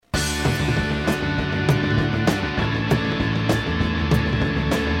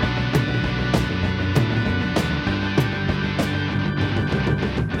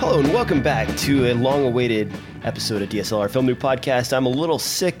Hello and welcome back to a long-awaited episode of DSLR Film Noob Podcast. I'm a little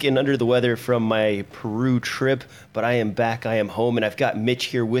sick and under the weather from my Peru trip, but I am back, I am home, and I've got Mitch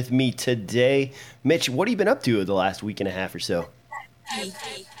here with me today. Mitch, what have you been up to the last week and a half or so?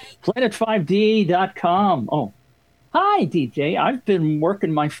 Planet5da.com. Oh, hi, DJ. I've been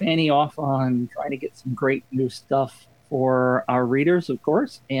working my fanny off on trying to get some great new stuff for our readers, of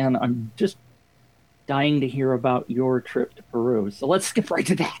course, and I'm just dying to hear about your trip to Peru. So let's skip right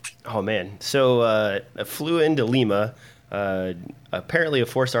to that. Oh, man. So I flew into Lima. Apparently a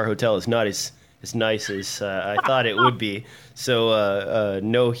 4-star hotel is not as nice as I thought it would be. So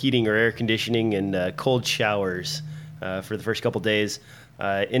no heating or air conditioning and cold showers for the first couple days.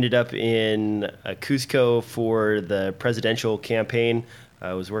 Ended up in Cusco for the presidential campaign.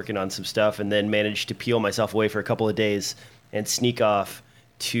 I was working on some stuff and then managed to peel myself away for a couple of days and sneak off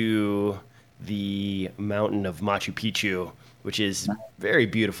to the mountain of Machu Picchu, which is very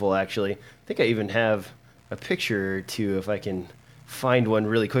beautiful, actually. I think I even have a picture or two if I can find one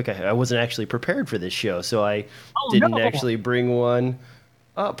really quick. I wasn't actually prepared for this show, so I didn't actually bring one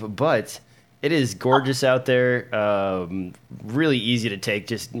up, but it is gorgeous out there. Really easy to take,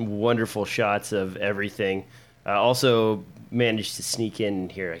 just wonderful shots of everything. Also managed to sneak in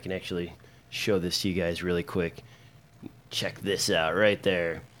here. I can actually show this to you guys really quick. Check this out right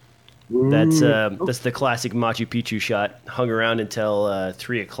there. That's the classic Machu Picchu shot. Hung around until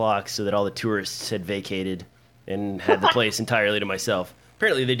 3 o'clock so that all the tourists had vacated and had the place entirely to myself.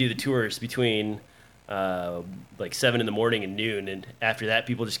 Apparently they do the tours between like 7 in the morning and noon, and after that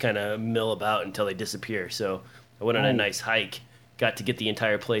people just kind of mill about until they disappear. So I went on a nice hike, got to get the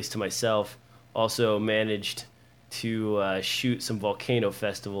entire place to myself. Also managed to shoot some volcano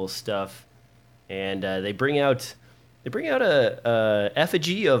festival stuff, and they bring out a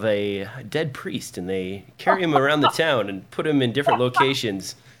effigy of a dead priest, and they carry him around the town and put him in different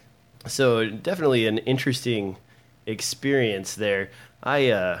locations. So definitely an interesting experience there.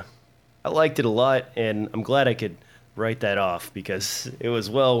 I liked it a lot, and I'm glad I could write that off because it was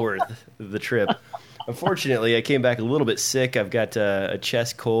well worth the trip. Unfortunately, I came back a little bit sick. I've got a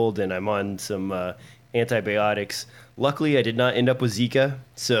chest cold, and I'm on some antibiotics. Luckily, I did not end up with Zika,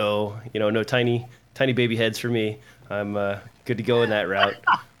 so no tiny baby heads for me. I'm good to go in that route.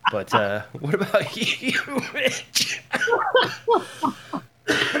 But what about you, Mitch?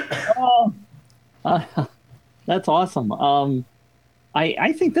 That's awesome.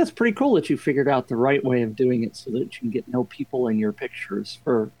 I think that's pretty cool that you figured out the right way of doing it so that you can get no people in your pictures.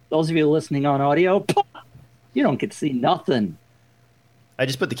 For those of you listening on audio, you don't get to see nothing. I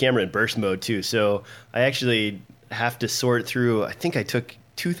just put the camera in burst mode, too, so I actually have to sort through. I think I took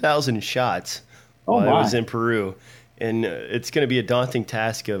 2,000 shots while I was in Peru. And it's going to be a daunting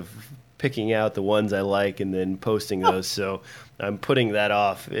task of picking out the ones I like and then posting those. So I'm putting that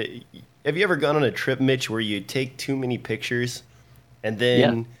off. Have you ever gone on a trip, Mitch, where you take too many pictures and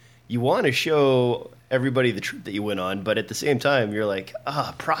then you want to show everybody the trip that you went on, but at the same time you're like,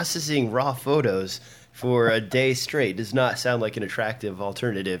 processing raw photos for a day straight does not sound like an attractive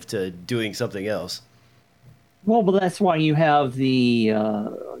alternative to doing something else. Well, but that's why you have the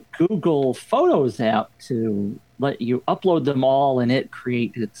Google Photos app to let you upload them all, and it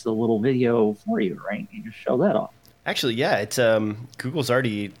creates a little video for you, right? You just show that off. Actually, yeah, it's Google's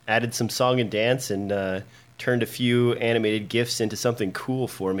already added some song and dance and turned a few animated GIFs into something cool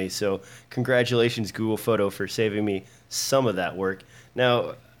for me. So congratulations, Google Photo, for saving me some of that work.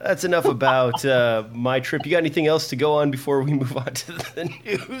 Now, that's enough about my trip. You got anything else to go on before we move on to the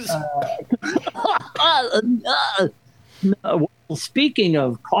news? Well, speaking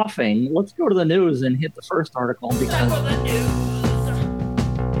of coughing, let's go to the news and hit the first article.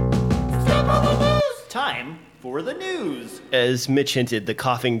 Time for the news. As Mitch hinted, the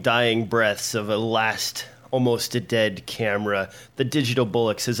coughing, dying breaths of a last, almost a dead camera. The Digital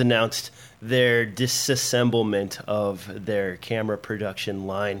Bullocks has announced their disassemblement of their camera production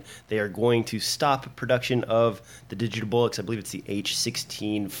line. They are going to stop production of the Digital Bullocks. I believe it's the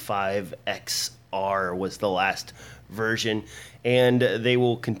H165XR was the last version, and they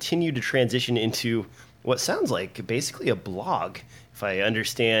will continue to transition into what sounds like basically a blog, if I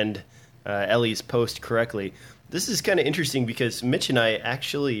understand Ellie's post correctly. This is kind of interesting because Mitch and I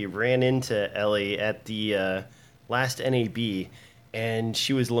actually ran into Ellie at the last NAB, and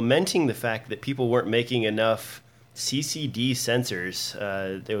she was lamenting the fact that people weren't making enough CCD sensors.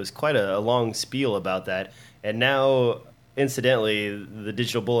 There was quite a long spiel about that, and now, incidentally, the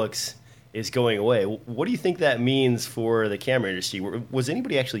Digital Bullocks is going away. What do you think that means for the camera industry? Was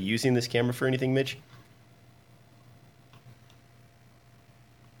anybody actually using this camera for anything, Mitch?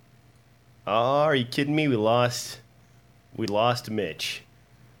 Oh, are you kidding me? We lost Mitch.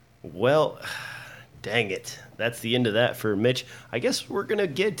 Well, dang it. That's the end of that for Mitch. I guess we're going to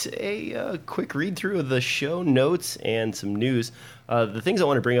get a quick read through of the show notes and some news. The things I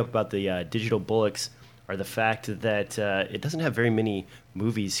want to bring up about the Digital Bullocks are the fact that it doesn't have very many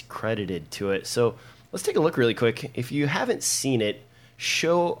movies credited to it. So let's take a look really quick. If you haven't seen it,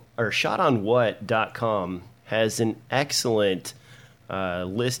 ShotonWhat.com has an excellent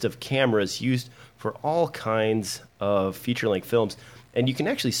list of cameras used for all kinds of feature-length films. And you can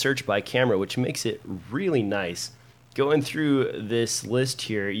actually search by camera, which makes it really nice. Going through this list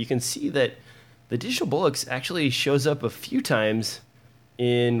here, you can see that the Digital Bullocks actually shows up a few times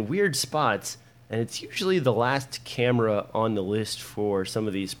in weird spots, and it's usually the last camera on the list for some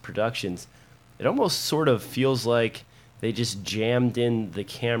of these productions. It almost sort of feels like they just jammed in the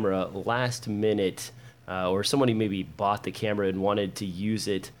camera last minute, or somebody maybe bought the camera and wanted to use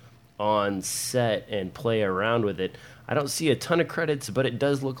it on set and play around with it. I don't see a ton of credits, but it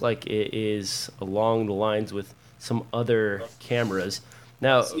does look like it is along the lines with some other cameras.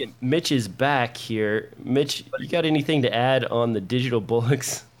 Now, Mitch is back here. Mitch, you got anything to add on the Digital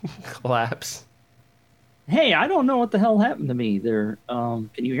Bullocks collapse? Hey, I don't know what the hell happened to me there. Can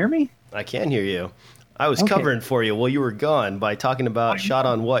you hear me? I can hear you. I was covering for you while you were gone by talking about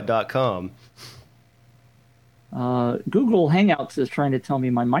ShotonWhat.com. Google Hangouts is trying to tell me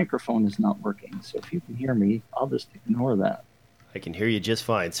my microphone is not working. So if you can hear me, I'll just ignore that. I can hear you just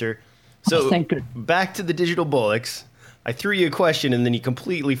fine, sir. So thank goodness. Back to the Digital Bullocks. I threw you a question and then you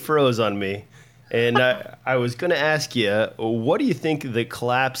completely froze on me. And I was going to ask you, what do you think the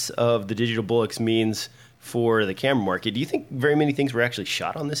collapse of the Digital Bullocks means for the camera market? Do you think very many things were actually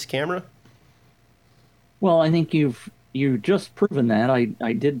shot on this camera? Well, I think you just proven that.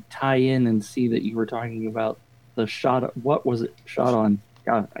 I did tie in and see that you were talking about the shot. What was it? Shot on?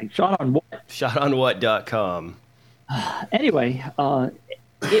 God, I shot on what? ShotonWhat.com. Anyway,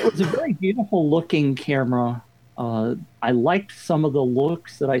 it was a very beautiful looking camera. I liked some of the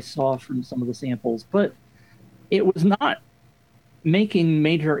looks that I saw from some of the samples, but it was not making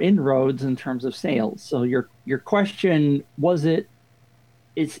major inroads in terms of sales. So your question was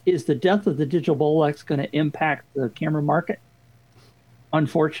is the death of the Digital Bullocks going to impact the camera market?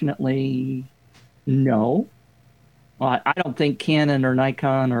 Unfortunately, no. I don't think Canon or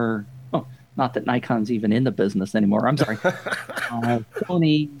Nikon not that Nikon's even in the business anymore. I'm sorry.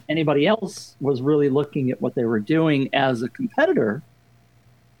 Sony, anybody else was really looking at what they were doing as a competitor.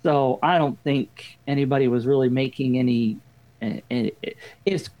 So I don't think anybody was really making any.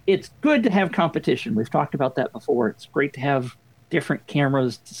 It's good to have competition. We've talked about that before. It's great to have different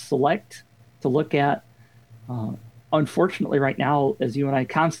cameras to select, to look at. Unfortunately, right now, as you and I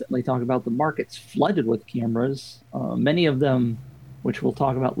constantly talk about, the market's flooded with cameras. Many of them, which we'll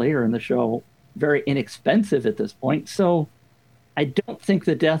talk about later in the show, very inexpensive at this point. So I don't think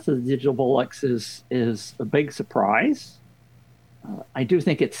the death of the Digital Bullocks is a big surprise. I do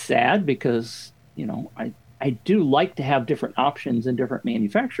think it's sad because, I do like to have different options in different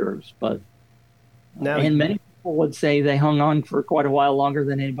manufacturers, but and many people would say they hung on for quite a while longer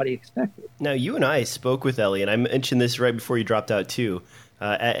than anybody expected. Now, you and I spoke with Ellie, and I mentioned this right before you dropped out too,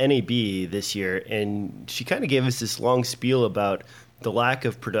 at NAB this year, and she kind of gave us this long spiel about the lack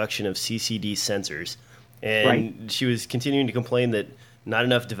of production of CCD sensors. And She was continuing to complain that not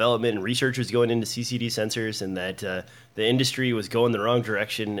enough development and research was going into CCD sensors, and that the industry was going the wrong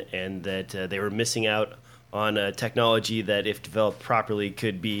direction, and that they were missing out on a technology that, if developed properly,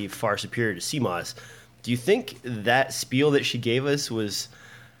 could be far superior to CMOS. Do you think that spiel that she gave us was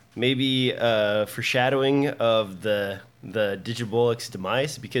maybe foreshadowing of the Digital Bullocks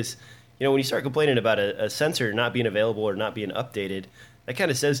demise? Because, when you start complaining about a sensor not being available or not being updated, that kind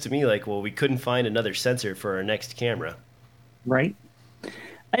of says to me, like, well, we couldn't find another sensor for our next camera. Right.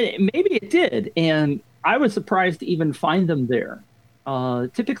 Maybe it did, and I was surprised to even find them there.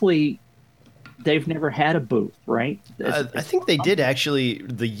 Typically, they've never had a booth, right? I think they did, actually.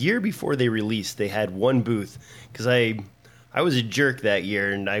 The year before they released, they had one booth, because I was a jerk that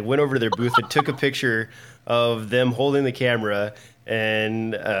year, and I went over to their booth and took a picture of them holding the camera,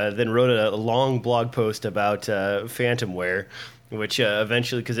 and then wrote a long blog post about Phantomware, which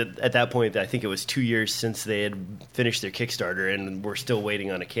eventually, because at that point, I think it was 2 years since they had finished their Kickstarter, and we're still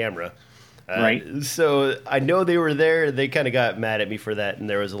waiting on a camera. Right. So I know they were there. They kind of got mad at me for that, and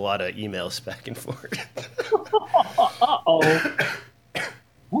there was a lot of emails back and forth. Uh-oh.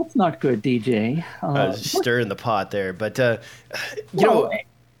 That's not good, DJ. I was stirring the pot there. But,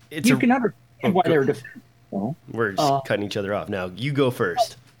 you can understand why they're defensive. We're just cutting each other off. Now, you go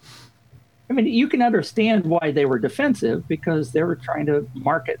first. I mean, you can understand why they were defensive, because they were trying to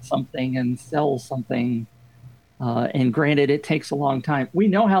market something and sell something And granted, it takes a long time. We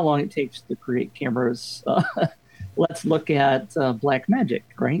know how long it takes to create cameras. Let's look at Blackmagic,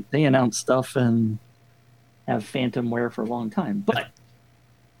 right? They announce stuff and have phantom wear for a long time. But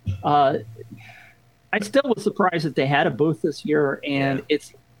I still was surprised that they had a booth this year, and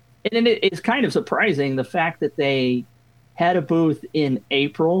it's kind of surprising the fact that they had a booth in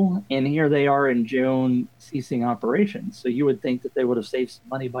April, and here they are in June ceasing operations. So you would think that they would have saved some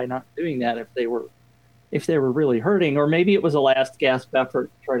money by not doing that if they were really hurting, or maybe it was a last gasp effort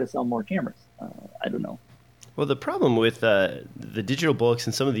to try to sell more cameras. I don't know. Well, the problem with the digital books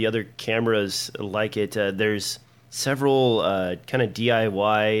and some of the other cameras like it, there's several kind of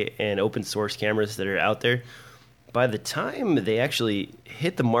DIY and open source cameras that are out there. By the time they actually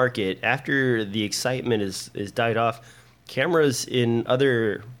hit the market, after the excitement is died off, cameras in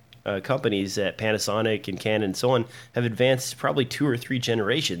other companies at Panasonic and Canon and so on have advanced probably 2 or 3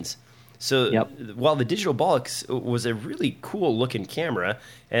 generations. So while the Digital Bollocks was a really cool looking camera,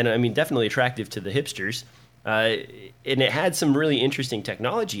 and I mean definitely attractive to the hipsters, and it had some really interesting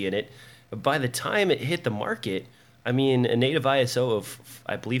technology in it, by the time it hit the market, I mean a native ISO of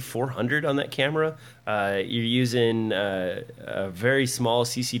I believe 400 on that camera. You're using a very small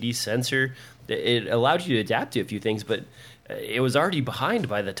CCD sensor. It allowed you to adapt to a few things, but it was already behind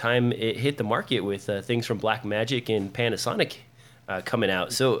by the time it hit the market with things from Blackmagic and Panasonic coming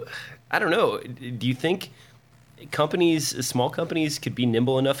out. So I don't know. Do you think small companies could be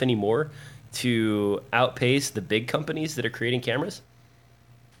nimble enough anymore to outpace the big companies that are creating cameras?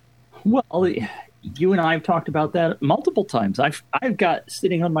 Well, you and I have talked about that multiple times. I've got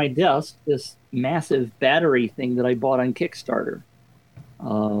sitting on my desk this massive battery thing that I bought on Kickstarter.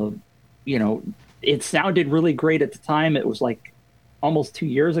 It sounded really great at the time. It was like almost 2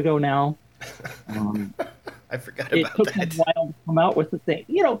 years ago now. I forgot about that. It took a while to come out with the thing.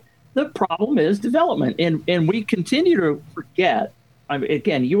 The problem is development, and we continue to forget.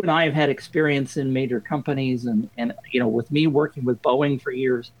 Again, you and I have had experience in major companies, and with me working with Boeing for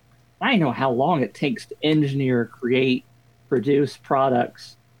years, I know how long it takes to engineer, create, produce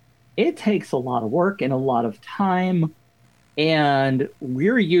products. It takes a lot of work and a lot of time, and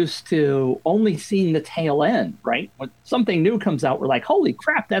we're used to only seeing the tail end, right? When something new comes out, we're like, holy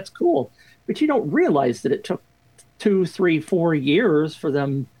crap, that's cool. But you don't realize that it took 2, 3, 4 years for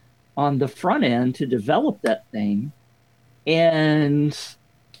them on the front end to develop that thing. And,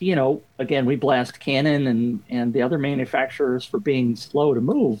 again, we blast Canon and the other manufacturers for being slow to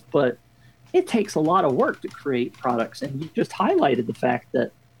move, but it takes a lot of work to create products. And you just highlighted the fact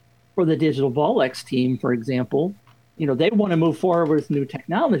that for the Digital Bollocks team, for example, they want to move forward with new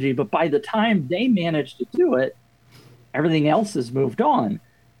technology, but by the time they manage to do it, everything else has moved on.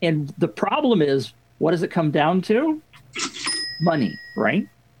 And the problem is, what does it come down to? Money, right?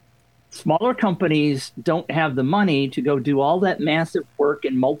 Smaller companies don't have the money to go do all that massive work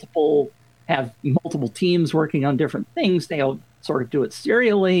and have multiple teams working on different things. They'll sort of do it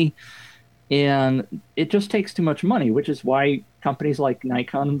serially, and it just takes too much money, which is why companies like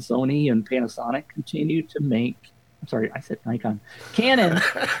Nikon and Sony and Panasonic continue to make. I'm sorry, I said Nikon. Canon.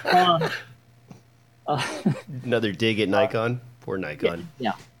 Another dig at Nikon. Poor Nikon.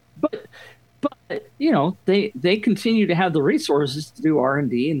 Yeah. But they continue to have the resources to do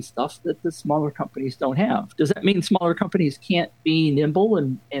R&D and stuff that the smaller companies don't have. Does that mean smaller companies can't be nimble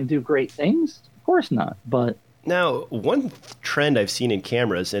and do great things? Of course not. But now, one trend I've seen in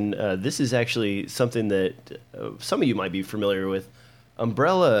cameras, and this is actually something that some of you might be familiar with.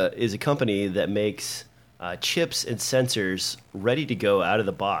 Umbrella is a company that makes chips and sensors ready to go out of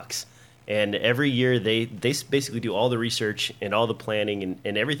the box. And every year they basically do all the research and all the planning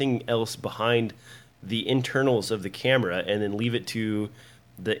and everything else behind the internals of the camera, and then leave it to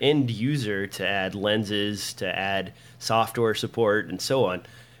the end user to add lenses, to add software support, and so on.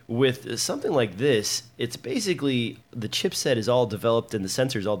 With something like this, it's basically the chipset is all developed and the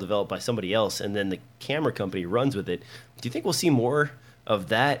sensor is all developed by somebody else, and then the camera company runs with it. Do you think we'll see more of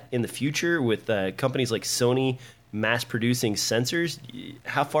that in the future with companies like Sony mass producing sensors?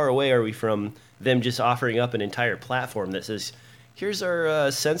 How far away are we from them just offering up an entire platform that says, here's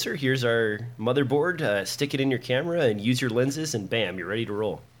our sensor, here's our motherboard, stick it in your camera and use your lenses, and bam, you're ready to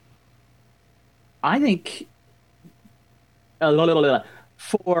roll? I think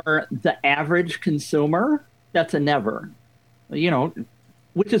for the average consumer, that's a never.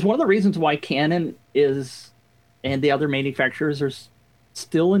 Which is one of the reasons why Canon and the other manufacturers are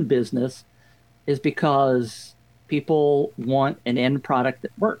still in business, is because people want an end product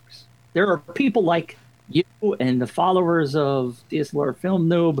that works. There are people like you and the followers of DSLR Film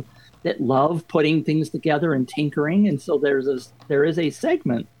Noob that love putting things together and tinkering, and so there is a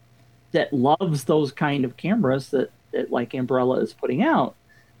segment that loves those kind of cameras that like Umbrella is putting out.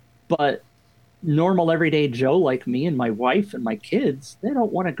 But normal everyday Joe like me and my wife and my kids, they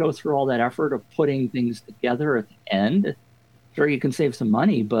don't want to go through all that effort of putting things together at the end. Sure, you can save some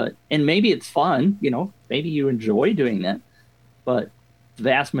money, and maybe it's fun, maybe you enjoy doing that, but the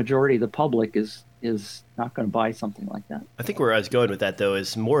vast majority of the public is not going to buy something like that. I think where I was going with that, though,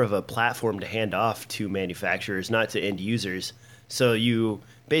 is more of a platform to hand off to manufacturers, not to end users. So you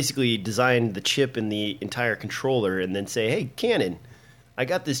basically design the chip and the entire controller and then say, hey, Canon, I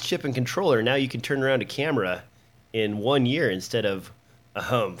got this chip and controller. Now you can turn around a camera in 1 year instead of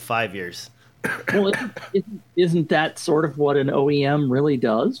 5 years. Well, isn't that sort of what an OEM really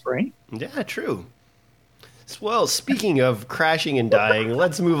does, right? Yeah, true. Well, speaking of crashing and dying,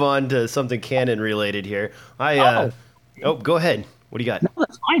 let's move on to something Canon related here. Go ahead. What do you got? No,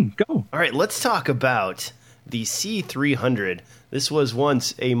 that's fine. Go. All right, let's talk about the C300. This was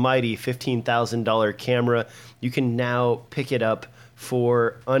once a mighty $15,000 camera. You can now pick it up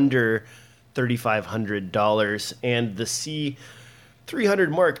for under $3,500, and the C300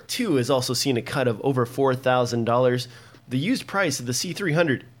 Mark II has also seen a cut of over $4,000. The used price of the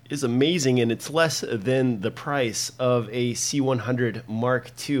C300 is amazing, and it's less than the price of a C100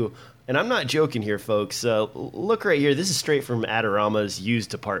 Mark II. And I'm not joking here, folks. Look right here. This is straight from Adorama's used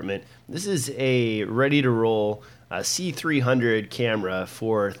department. This is a ready-to-roll C300 camera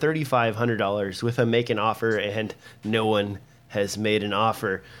for $3,500 with a make an offer, and no one has made an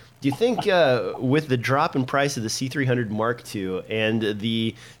offer. Do you think with the drop in price of the C300 Mark II and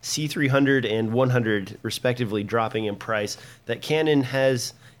the C300 and 100 respectively dropping in price that Canon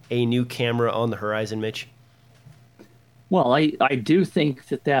has a new camera on the horizon, Mitch? Well, I do think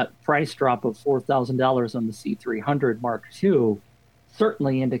that price drop of $4,000 on the C300 Mark II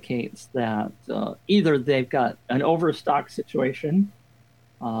certainly indicates that either they've got an overstock situation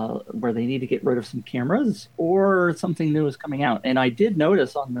where they need to get rid of some cameras, or something new is coming out. And I did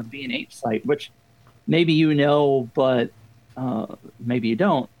notice on the B&H site, which maybe you know, but maybe you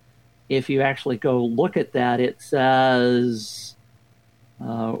don't, if you actually go look at that, it says,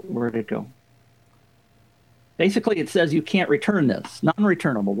 where'd it go? Basically, it says you can't return this.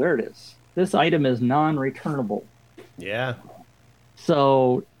 Non-returnable. There it is. This item is non-returnable. Yeah.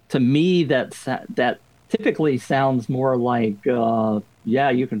 So to me, that typically sounds more like,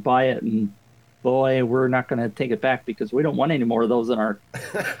 yeah, you can buy it, and boy, we're not going to take it back because we don't want any more of those in our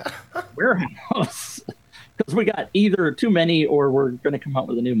warehouse. Because we got either too many or we're going to come out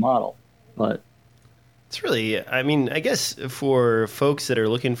with a new model. But it's really, I mean, I guess for folks that are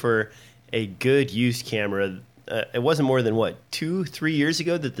looking for a good used camera, it wasn't more than, 2-3 years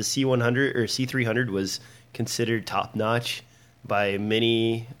ago that the C100 or C300 was considered top-notch by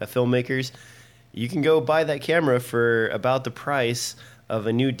many filmmakers. You can go buy that camera for about the price of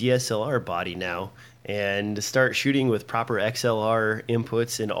a new DSLR body now and start shooting with proper XLR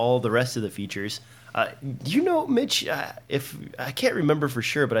inputs and all the rest of the features. Do you know, Mitch, if I can't remember for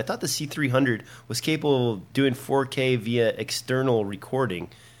sure, but I thought the C300 was capable of doing 4K via external recording.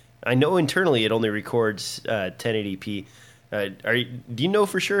 I know internally it only records 1080p. Do you know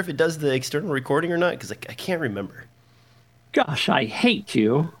for sure if it does the external recording or not? Because I can't remember. Gosh, I hate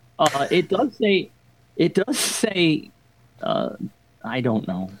you. It does say, I don't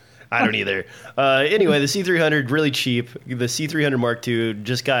know. I don't either. Anyway, the C300, really cheap. The C300 Mark II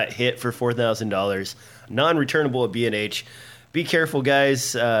just got hit for $4,000. Non-returnable at B&H. Be careful,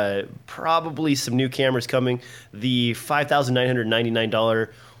 guys. Probably some new cameras coming. The $5,999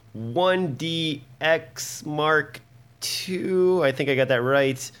 1DX Mark II, I think I got that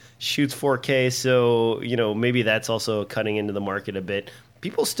right, shoots 4K, so maybe that's also cutting into the market a bit.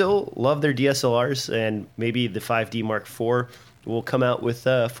 People still love their DSLRs, and maybe the 5D Mark IV will come out with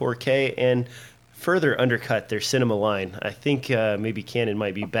 4K and further undercut their cinema line. I think maybe Canon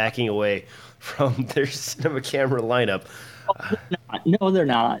might be backing away from their cinema camera lineup. No, they're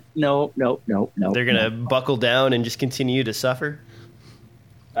not. No. They're going to buckle down and just continue to suffer?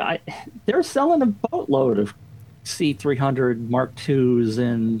 They're selling a boatload of C300 Mark IIs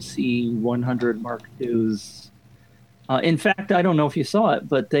and C100 Mark IIs. In fact, I don't know if you saw it,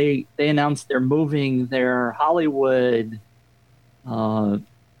 but they announced they're moving their Hollywood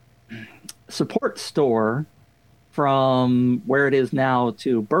support store from where it is now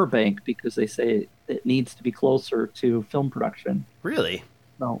to Burbank because they say it needs to be closer to film production. Really?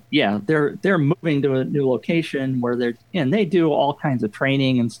 So yeah, they're moving to a new location where they do all kinds of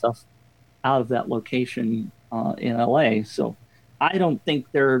training and stuff out of that location in LA. So I don't think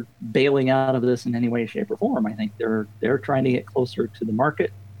they're bailing out of this in any way, shape, or form. I think they're trying to get closer to the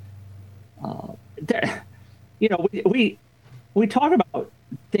market. We talk about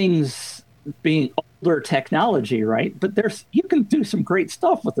things being older technology, right? But you can do some great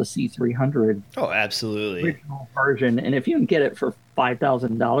stuff with the C300 Oh, absolutely. original version, and if you can get it for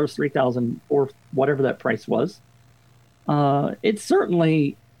 $5,000, $3,000, or whatever that price was, it's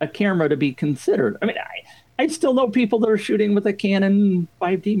certainly a camera to be considered. I mean, I still know people that are shooting with a Canon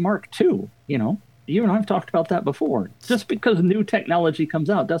 5D Mark II. You and I've talked about that before. Just because new technology comes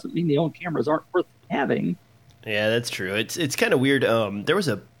out doesn't mean the old cameras aren't worth having. Yeah, that's true. It's kind of weird. There was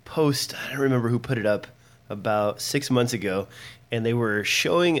a post, I don't remember who put it up, about 6 months ago, and they were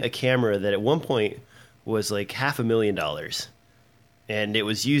showing a camera that at one point was like $500,000, and it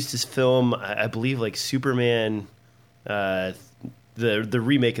was used as film. I believe like Superman, the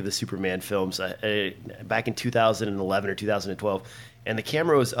remake of the Superman films back in 2011 or 2012, and the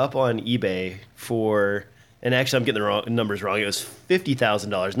camera was up on eBay for, and actually I'm getting the numbers wrong. It was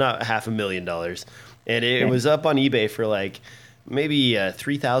 $50,000, not $500,000, and it was up on eBay for like maybe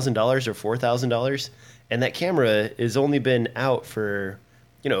 $3,000 or $4,000, and that camera has only been out for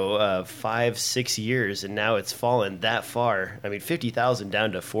 5-6 years, and now it's fallen that far. I mean, 50,000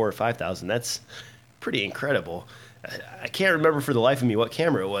 down to 4,000 or 5,000. That's pretty incredible. I can't remember for the life of me what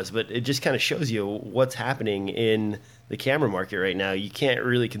camera it was, but it just kind of shows you what's happening in the camera market right now. You can't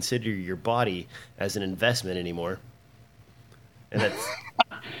really consider your body as an investment anymore. And that's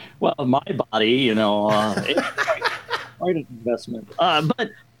well, my body, it's quite an investment.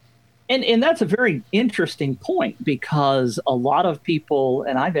 And that's a very interesting point, because a lot of people,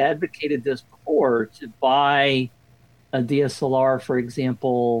 and I've advocated this before, to buy a DSLR, for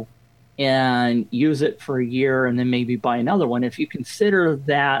example, and use it for a year and then maybe buy another one. If you consider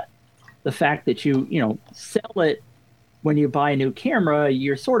that the fact that you sell it when you buy a new camera,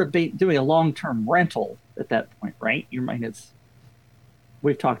 you're sort of doing a long-term rental at that point, right?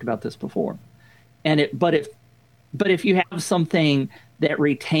 We've talked about this before. But if you have something that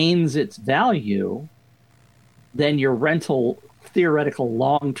retains its value, then your theoretical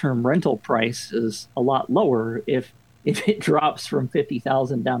long-term rental price is a lot lower. If it drops from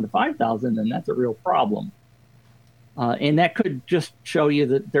 50,000 down to 5,000, then that's a real problem. And that could just show you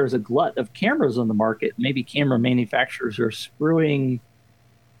that there's a glut of cameras on the market. Maybe camera manufacturers are screwing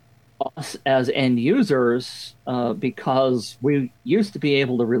us as end users because we used to be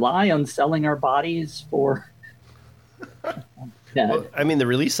able to rely on selling our bodies for... Well, I mean, the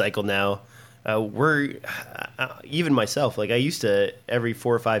release cycle now, we're even myself, like I used to, every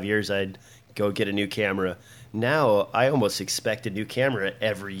 4 or 5 years, I'd go get a new camera. Now I almost expect a new camera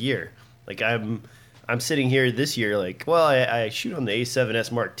every year. Like I'm sitting here this year like, well, I shoot on the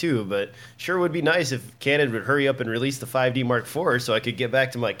A7S Mark II, but sure would be nice if Canon would hurry up and release the 5D Mark IV so I could get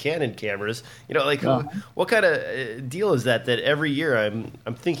back to my Canon cameras. What kind of deal is that every year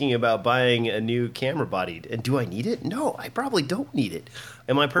I'm thinking about buying a new camera body? And do I need it? No, I probably don't need it.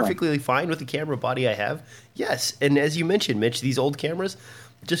 Am I perfectly fine with the camera body I have? Yes. And as you mentioned, Mitch, these old cameras,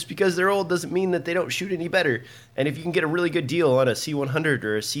 just because they're old doesn't mean that they don't shoot any better. And if you can get a really good deal on a C100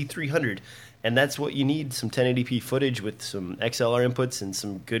 or a C300, and that's what you need, some 1080p footage with some XLR inputs and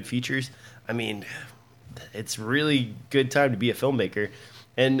some good features, I mean, it's really good time to be a filmmaker.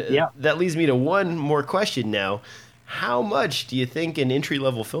 And that leads me to one more question now. How much do you think an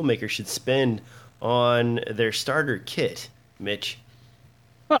entry-level filmmaker should spend on their starter kit, Mitch?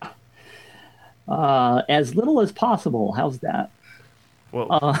 As little as possible. How's that?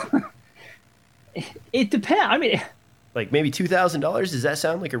 Well, it depends. I mean, like maybe $2,000. Does that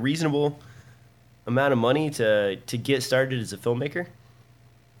sound like a reasonable amount of money to get started as a filmmaker?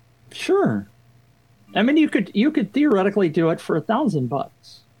 Sure. I mean, you could theoretically do it for $1,000,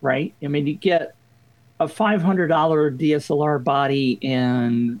 right? I mean, you get a $500 DSLR body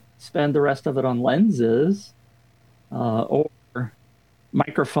and spend the rest of it on lenses, or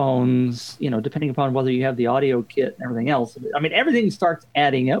microphones, depending upon whether you have the audio kit and everything else. I mean, everything starts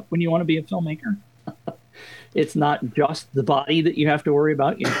adding up when you want to be a filmmaker. It's not just the body that you have to worry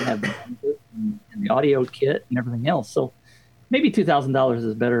about. You have to have the lenses and the audio kit and everything else. So maybe $2,000 is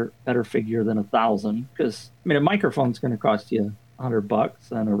a better figure than $1,000, because I mean, a microphone's going to cost you $100,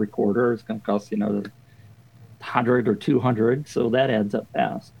 and a recorder is going to cost you another $100 or $200. So that adds up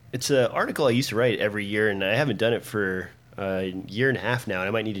fast. It's an article I used to write every year, and I haven't done it for a year and a half now, and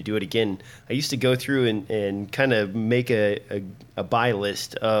I might need to do it again. I used to go through and kind of make a buy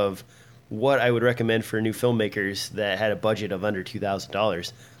list of what I would recommend for new filmmakers that had a budget of under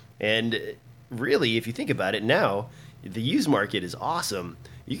 $2,000. And really, if you think about it now, the used market is awesome.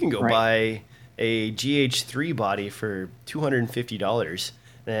 You can go buy a GH3 body for $250,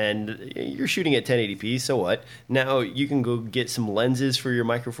 and you're shooting at 1080p, so what? Now you can go get some lenses for your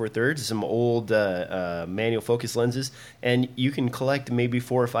Micro Four Thirds, some old manual focus lenses, and you can collect maybe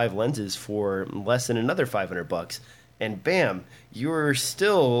 4 or 5 lenses for less than another $500. And bam, you're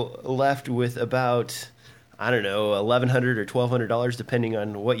still left with about, I don't know, $1,100 or $1,200 depending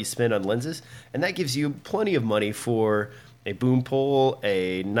on what you spend on lenses, and that gives you plenty of money for a boom pole,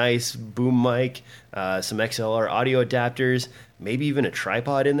 a nice boom mic, some XLR audio adapters, maybe even a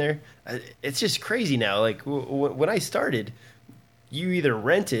tripod in there. It's just crazy now. Like when I started, you either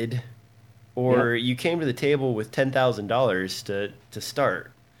rented or you came to the table with $10,000 to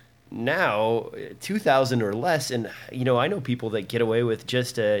start. Now, $2,000 or less, and I know people that get away with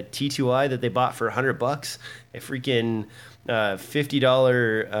just a T2i that they bought for $100, a freaking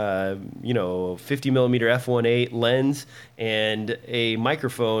 $50, 50 millimeter f1.8 lens, and a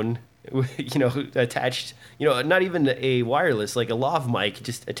microphone, attached, not even a wireless, like a lav mic,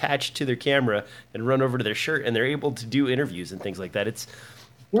 just attached to their camera and run over to their shirt, and they're able to do interviews and things like that. It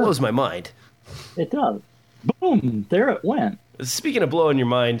blows my mind. It does. Boom! There it went. Speaking of blowing your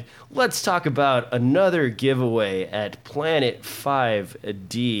mind, let's talk about another giveaway at Planet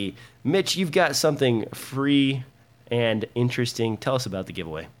 5D. Mitch, you've got something free and interesting. Tell us about the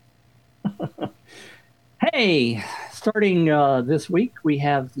giveaway. Hey, starting this week, we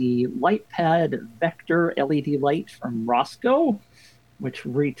have the LightPad Vector LED light from Roscoe, which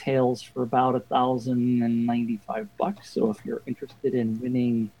retails for about $1,095. So if you're interested in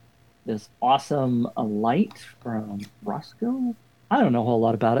winning this awesome light from Roscoe, I don't know a whole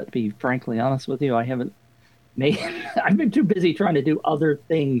lot about it, to be frankly honest with you. I've been too busy trying to do other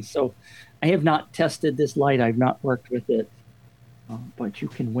things, so I have not tested this light. I've not worked with it. But you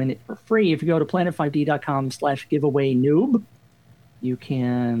can win it for free. If you go to planet5d.com/giveaway-noob, you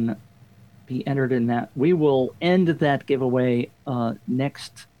can be entered in that. We will end that giveaway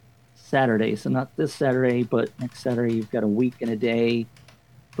next Saturday. So not this Saturday, but next Saturday. You've got a week and a day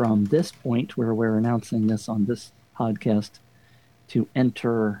from this point where we're announcing this on this podcast to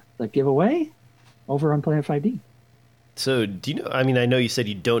enter the giveaway over on Planet 5D. So do you know, I know you said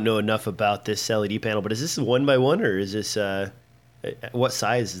you don't know enough about this LED panel, but is this 1x1 or is this, what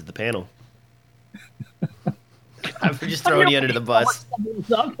size is the panel? I'm just throwing you under the bus.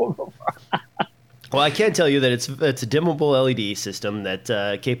 Well, I can tell you that it's a dimmable LED system that's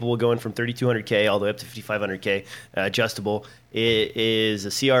capable of going from 3200K all the way up to 5500K, adjustable. It is a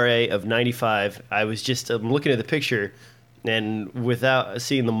CRA of 95. I'm looking at the picture, and without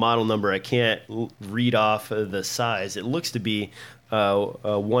seeing the model number, I can't read off the size. It looks to be a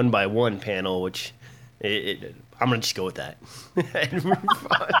 1x1 panel, which I'm going to just go with that. And move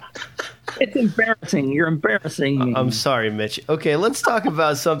on. It's embarrassing. You're embarrassing me. I'm sorry, Mitch. Okay, let's talk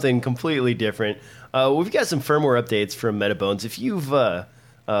about something completely different. We've got some firmware updates from Metabones. If you've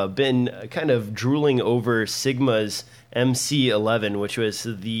been kind of drooling over Sigma's MC11, which was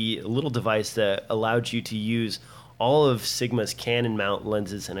the little device that allowed you to use all of Sigma's Canon mount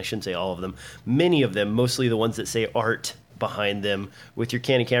lenses, and I shouldn't say all of them, many of them, mostly the ones that say art behind them, with your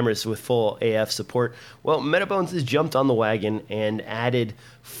Canon cameras with full AF support. Well, Metabones has jumped on the wagon and added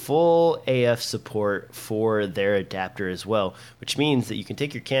full AF support for their adapter as well, which means that you can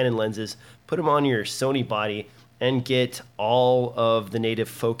take your Canon lenses, put them on your Sony body, and get all of the native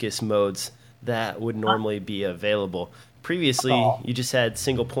focus modes that would normally be available. Previously, you just had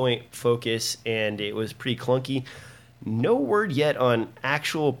single point focus, and it was pretty clunky. No word yet on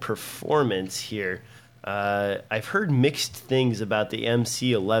actual performance here. I've heard mixed things about the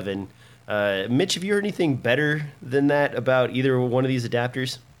MC11. Mitch, have you heard anything better than that about either one of these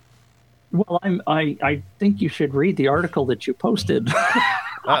adapters? Well, I think you should read the article that you posted.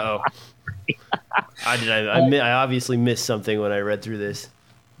 Uh-oh. I obviously missed something when I read through this.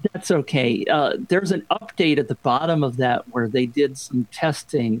 That's okay. There's an update at the bottom of that where they did some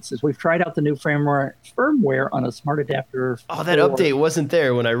testing. It says, we've tried out the new firmware on a smart adapter. Oh, that update wasn't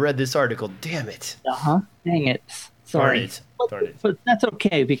there when I read this article. Damn it. Uh-huh. Dang it. Sorry. Darn it. But that's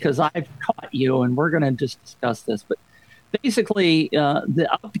okay because I've caught you and we're going to just discuss this. But basically, the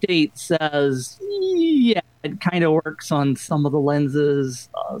update says, yeah, it kind of works on some of the lenses.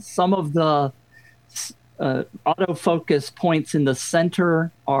 Some of the autofocus points in the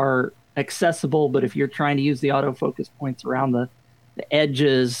center are accessible, but if you're trying to use the autofocus points around the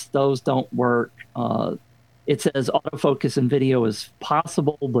edges, those don't work. It says autofocus in video is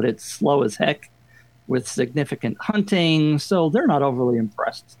possible, but it's slow as heck with significant hunting, so they're not overly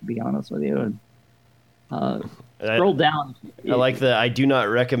impressed, to be honest with you. Scroll down. I like the I do not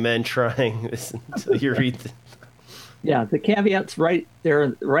recommend trying this until you read the... Yeah, the caveat's right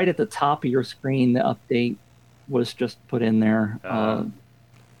there, right at the top of your screen. The update was just put in there.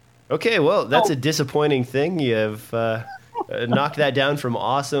 Okay, well, that's a disappointing thing. You have knocked that down from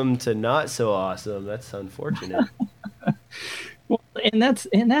awesome to not so awesome. That's unfortunate. Well, and that's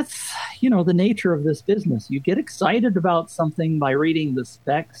the nature of this business. You get excited about something by reading the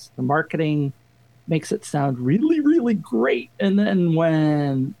specs. The marketing makes it sound really, really great, and then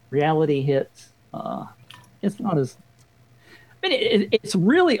when reality hits, it's not as. I mean, it's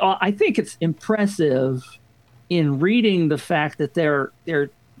really. I think it's impressive in reading the fact that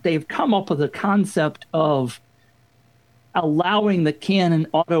they've come up with a concept of allowing the Canon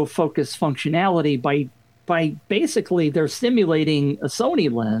autofocus functionality by basically they're simulating a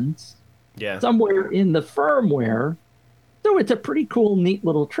Sony lens somewhere in the firmware. So it's a pretty cool, neat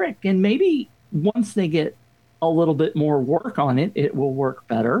little trick. And maybe once they get a little bit more work on it, it will work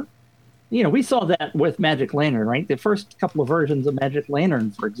better. We saw that with Magic Lantern, right? The first couple of versions of Magic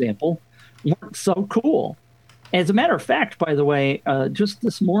Lantern, for example, weren't so cool. As a matter of fact, by the way, just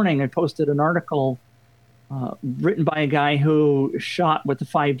this morning I posted an article written by a guy who shot with the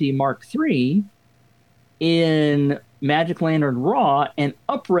 5D Mark III in Magic Lantern RAW and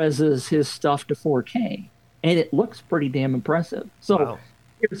up-reses his stuff to 4K. And it looks pretty damn impressive. So wow.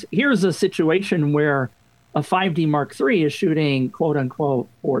 Here's a situation where a 5D Mark III is shooting quote-unquote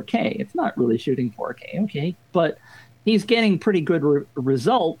 4K. It's not really shooting 4K, okay? But he's getting pretty good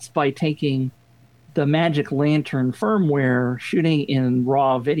results by taking the Magic Lantern firmware, shooting in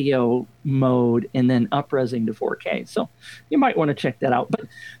raw video mode, and then up-resing to 4K. So you might want to check that out. But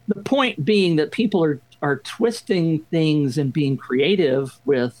the point being that people are twisting things and being creative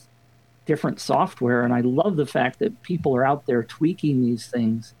with different software. And I love the fact that people are out there tweaking these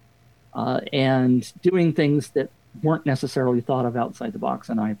things and doing things that weren't necessarily thought of outside the box.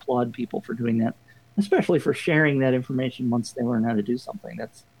 And I applaud people for doing that, especially for sharing that information once they learn how to do something.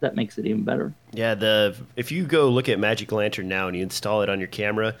 That makes it even better. Yeah, if you go look at Magic Lantern now and you install it on your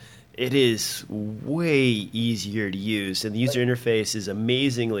camera, it is way easier to use, and the user interface is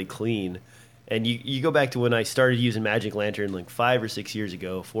amazingly clean. And you go back to when I started using Magic Lantern like 4 or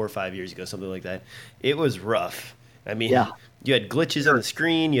 5 years ago, something like that. It was rough. I mean, You had glitches on the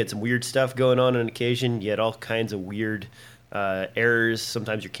screen. You had some weird stuff going on occasion. You had all kinds of weird errors.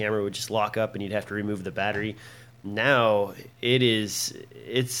 Sometimes your camera would just lock up and you'd have to remove the battery. Now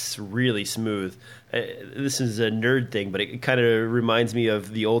it's really smooth. This is a nerd thing, but it kind of reminds me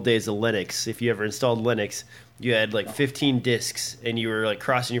of the old days of Linux. If you ever installed Linux, you had like 15 disks and you were like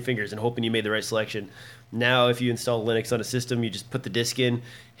crossing your fingers and hoping you made the right selection. Now, if you install Linux on a system, you just put the disk in,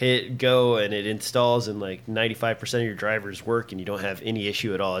 hit go, and it installs, and like 95% of your drivers work, and you don't have any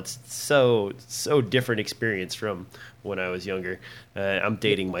issue at all. It's so different experience from when I was younger. I'm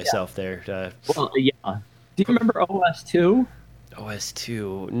dating myself there. Well, yeah. Do you remember OS2?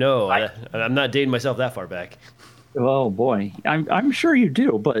 OS2? No, I'm not dating myself that far back. Oh boy, I'm sure you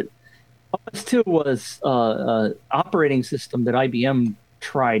do. But OS2 was an operating system that IBM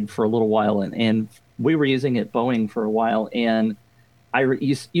tried for a little while, and we were using it at Boeing for a while. And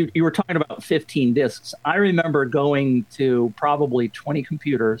you were talking about 15 disks. I remember going to probably 20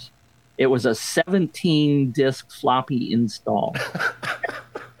 computers. It was a 17-disc floppy install.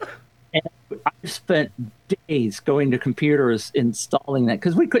 And I spent days going to computers installing that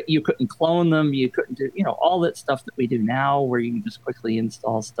because you couldn't clone them, you couldn't do all that stuff that we do now, where you can just quickly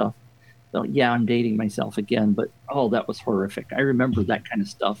install stuff. So yeah, I'm dating myself again, but that was horrific. I remember that kind of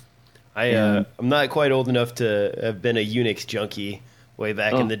stuff. I'm not quite old enough to have been a Unix junkie way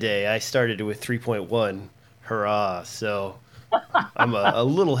back in the day. I started with 3.1. Hurrah! So I'm a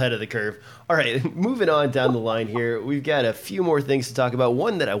little ahead of the curve. All right, moving on down the line here. We've got a few more things to talk about.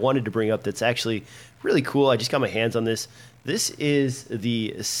 One that I wanted to bring up that's actually really cool. I just got my hands on this. This is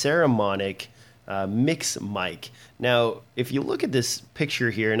the Saramonic mix mic. Now, if you look at this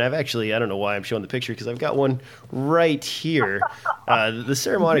picture here, and I don't know why I'm showing the picture because I've got one right here. The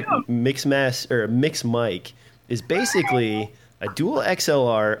Saramonic mix mic is basically a dual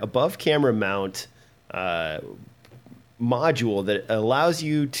XLR above camera mount module that allows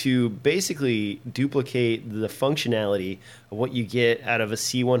you to basically duplicate the functionality of what you get out of a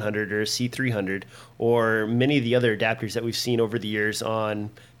C100 or a C300 or many of the other adapters that we've seen over the years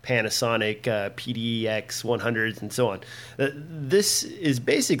on Panasonic PDX 100s and so on. This is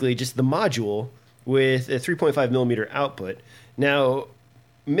basically just the module with a 3.5 millimeter output. Now,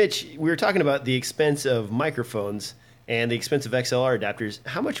 Mitch, we were talking about the expense of microphones and the expense of XLR adapters.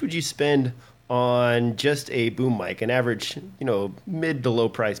 How much would you spend on just a boom mic, an average, mid to low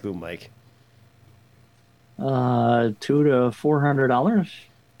price boom mic? $200 to $400. $200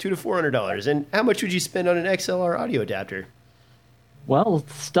 to $400. And how much would you spend on an XLR audio adapter? Well,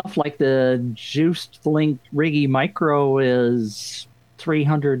 stuff like the Juiced Link Riggy Micro is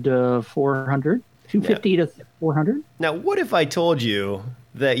 300 to 400, 250 to 400. Now, what if I told you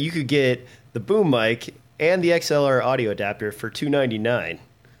that you could get the boom mic and the XLR audio adapter for $299?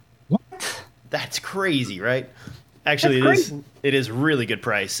 What? That's crazy, right? Actually, it is really good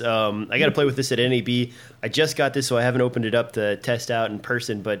price. I got to play with this at NAB. I just got this, so I haven't opened it up to test out in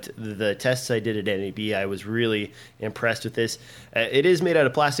person, but the tests I did at NAB, I was really impressed with this. It is made out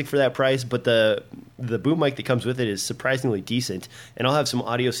of plastic for that price, but the boom mic that comes with it is surprisingly decent, and I'll have some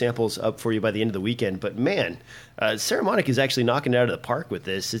audio samples up for you by the end of the weekend. But man, Saramonic is actually knocking it out of the park with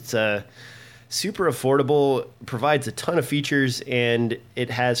this. It's super affordable, provides a ton of features, and it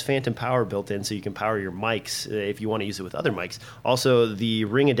has phantom power built in, so you can power your mics if you want to use it with other mics. Also, the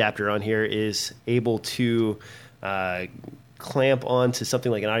ring adapter on here is able to clamp onto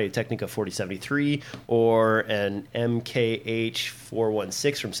something like an Audio-Technica 4073 or an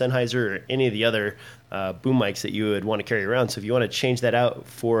MKH416 from Sennheiser, or any of the other boom mics that you would want to carry around. So if you want to change that out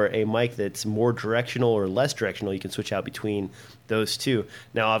for a mic that's more directional or less directional, you can switch out between those two.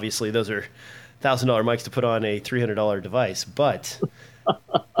 Now, obviously, those are $1,000 mics to put on a $300 device, but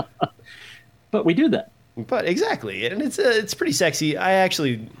we do that. But exactly, and it's pretty sexy. I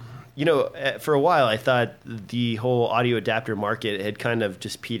actually, for a while I thought the whole audio adapter market had kind of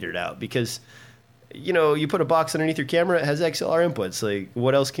just petered out because, you put a box underneath your camera, it has XLR inputs. Like,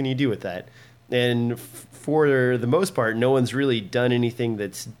 what else can you do with that? And for the most part, no one's really done anything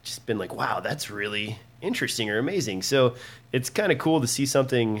that's just been like, wow, that's really interesting or amazing. So it's kind of cool to see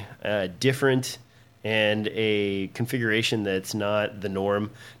something different and a configuration that's not the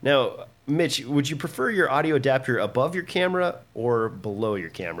norm. Now, Mitch, would you prefer your audio adapter above your camera or below your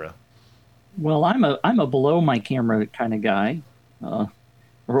camera? Well, I'm a below my camera kind of guy,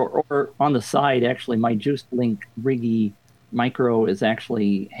 or on the side. Actually, my Juice Link Riggy Micro is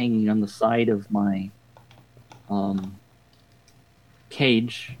actually hanging on the side of my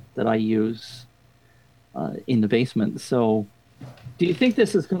cage that I use in the basement. So, do you think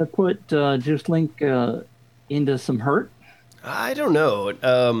this is going to put Juice Link into some hurt? I don't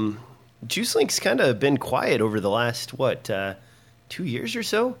know. Juice Link's kind of been quiet over the last 2 years or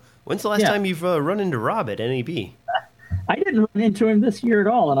so. When's the last time you've run into Rob at NAB? I didn't run into him this year at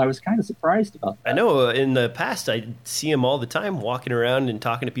all, and I was kind of surprised about that. I know in the past I see him all the time walking around and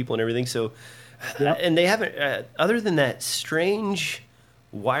talking to people and everything. So, and they haven't, other than that strange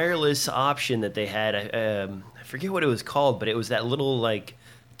wireless option that they had. I forget what it was called, but it was that little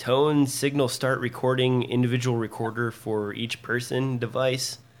tone signal start recording individual recorder for each person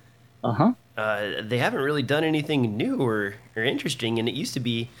device. They haven't really done anything new or interesting, and it used to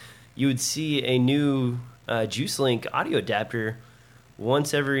be you would see a new Juice Link audio adapter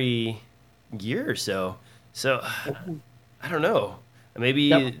once every year or so. So I don't know.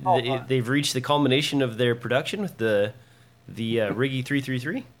 Maybe they've reached the culmination of their production with the Riggy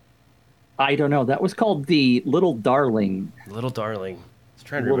 333. I don't know. That was called the Little Darling. Little Darling. I was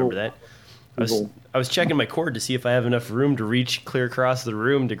trying to remember that. I was checking my cord to see if I have enough room to reach clear across the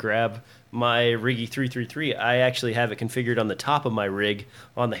room to grab my Riggy 333. I actually have it configured on the top of my rig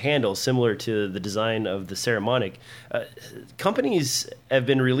on the handle, similar to the design of the Saramonic. Companies have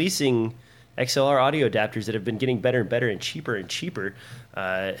been releasing XLR audio adapters that have been getting better and better and cheaper and cheaper.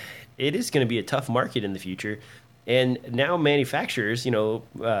 It is going to be a tough market in the future. And now manufacturers,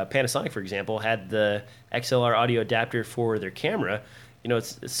 Panasonic, for example, had the XLR audio adapter for their camera.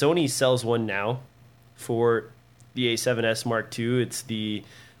 Sony sells one now for the A7S Mark II. It's the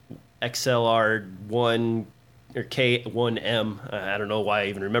XLR1 or K1M. I don't know why I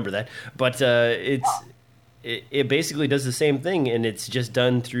even remember that, but it basically does the same thing, and it's just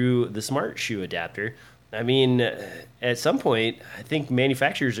done through the Smart Shoe adapter. I mean, at some point, I think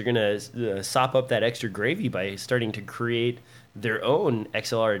manufacturers are going to sop up that extra gravy by starting to create their own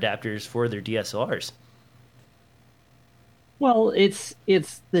XLR adapters for their DSLRs. Well, it's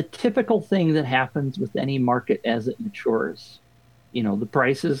the typical thing that happens with any market as it matures. The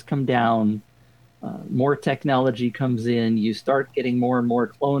prices come down, more technology comes in, you start getting more and more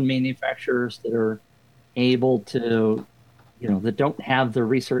clone manufacturers that are able to, that don't have the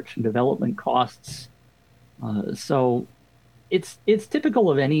research and development costs. So it's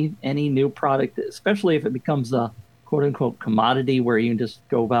typical of any new product, especially if it becomes a quote unquote commodity where you can just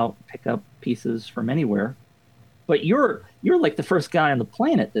go about and pick up pieces from anywhere. But you're like the first guy on the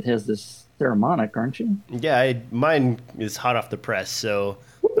planet that has this Saramonic, aren't you? Yeah, mine is hot off the press, so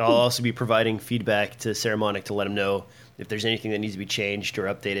I'll also be providing feedback to Saramonic to let them know if there's anything that needs to be changed or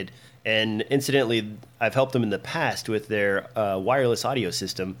updated. And incidentally, I've helped them in the past with their wireless audio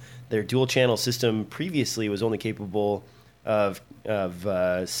system. Their dual-channel system previously was only capable of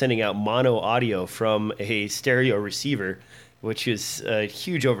sending out mono audio from a stereo receiver. which is a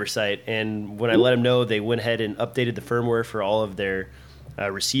huge oversight. And when I let them know, they went ahead and updated the firmware for all of their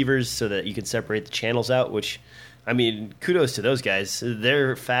receivers so that you can separate the channels out, which, I mean, kudos to those guys.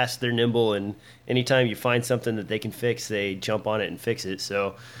 They're fast, they're nimble, and anytime you find something that they can fix, they jump on it and fix it.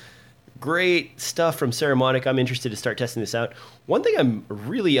 So great stuff from Ceramonic. I'm interested to start testing this out. One thing I'm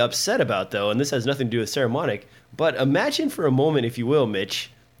really upset about, though, and this has nothing to do with Ceramonic, but imagine for a moment, if you will, Mitch,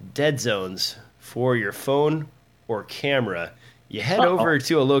 dead zones for your phone or camera. You head over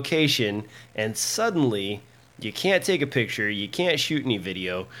to a location, and suddenly you can't take a picture, you can't shoot any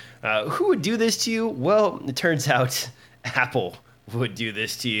video. Who would do this to you? Well, it turns out Apple would do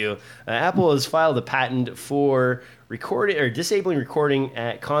this to you. Apple has filed a patent for recording or disabling recording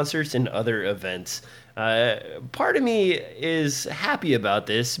at concerts and other events. Part of me is happy about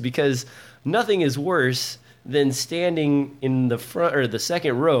this because nothing is worse than standing in the front or the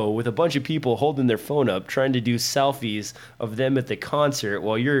second row with a bunch of people holding their phone up trying to do selfies of them at the concert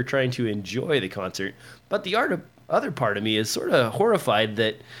while you're trying to enjoy the concert. But the other part of me is sort of horrified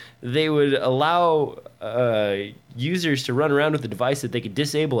that they would allow users to run around with a device that they could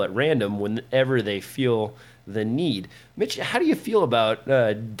disable at random whenever they feel the need. Mitch, how do you feel about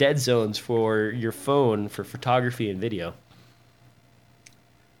dead zones for your phone for photography and video?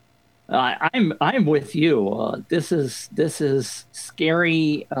 I'm with you. This is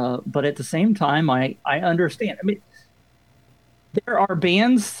scary, but at the same time, I understand. I mean, there are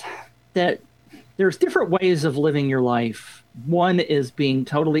bands that there's different ways of living your life. One is being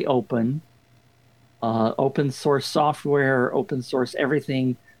totally open source software, open source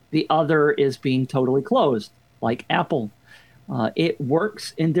everything. The other is being totally closed, like Apple. It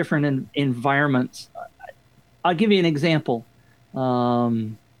works in different environments. I'll give you an example.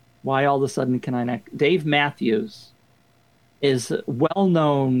 Why all of a sudden can I not? Dave Matthews is a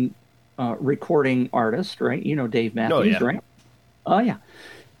well-known recording artist, right? You know Dave Matthews, right? Oh, yeah.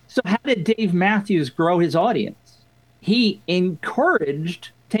 So how did Dave Matthews grow his audience? He encouraged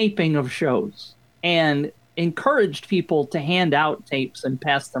taping of shows and encouraged people to hand out tapes and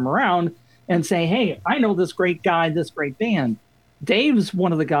pass them around and say, hey, I know this great guy, this great band. Dave's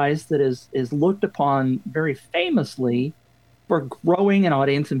one of the guys that is looked upon very famously for growing an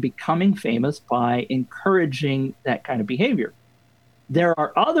audience and becoming famous by encouraging that kind of behavior. There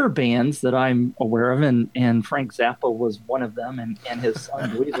are other bands that I'm aware of, and Frank Zappa was one of them, and his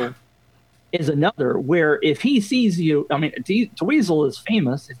son Dweezil is another, where if he sees you, I mean, Dweezil is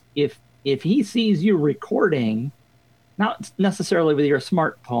famous. If he sees you recording, not necessarily with your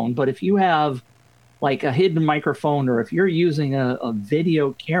smartphone, but if you have like a hidden microphone or if you're using a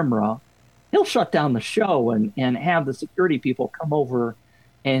video camera, he'll shut down the show and have the security people come over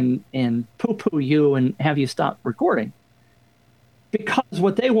and poo-poo you and have you stop recording. Because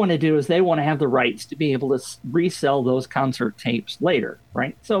what they want to do is they want to have the rights to be able to resell those concert tapes later,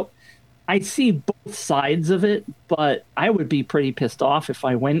 right? So I see both sides of it, but I would be pretty pissed off if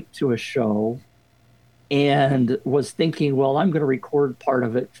I went to a show and was thinking, well, I'm going to record part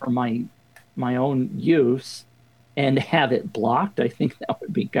of it for my own use and have it blocked. I think that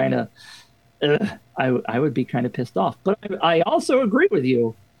would be kind of... I would be kind of pissed off. But I also agree with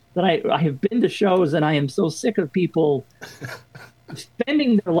you that I have been to shows and I am so sick of people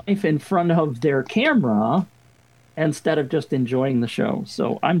spending their life in front of their camera instead of just enjoying the show.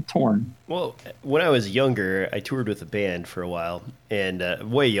 So I'm torn. Well, when I was younger, I toured with a band for a while, and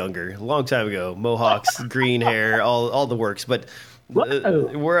way younger, a long time ago, mohawks, green hair, all the works. But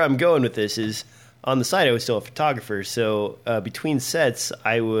where I'm going with this is on the side, I was still a photographer. So between sets,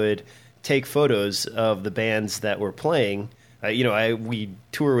 I would take photos of the bands that were playing. We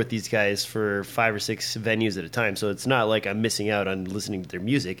tour with these guys for 5 or 6 venues at a time, so it's not like I'm missing out on listening to their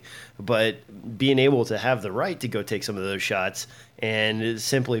music, but being able to have the right to go take some of those shots and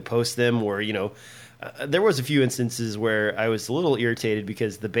simply post them, or, there was a few instances where I was a little irritated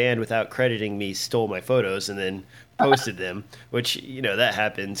because the band, without crediting me, stole my photos and then posted them, which, that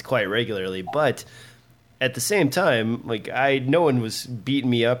happens quite regularly, but at the same time, no one was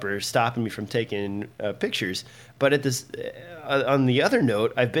beating me up or stopping me from taking pictures. But on the other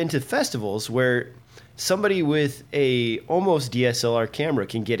note, I've been to festivals where somebody with a almost DSLR camera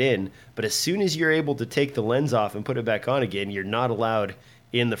can get in, but as soon as you're able to take the lens off and put it back on again, you're not allowed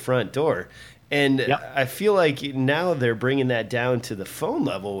in the front door. And yep. I feel like now they're bringing that down to the phone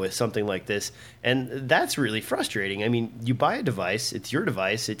level with something like this, and that's really frustrating. I mean, you buy a device, it's your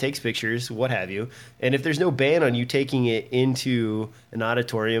device, it takes pictures, what have you, and if there's no ban on you taking it into an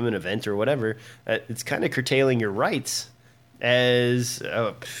auditorium, an event, or whatever, it's kind of curtailing your rights as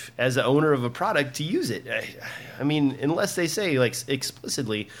the owner of a product to use it. I mean, unless they say,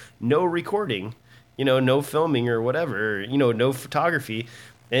 explicitly, no recording, no filming or whatever, no photography.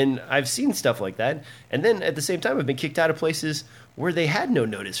 And I've seen stuff like that. And then at the same time, I've been kicked out of places where they had no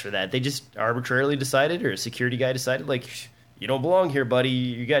notice for that. They just arbitrarily decided, or a security guy decided, like, you don't belong here, buddy.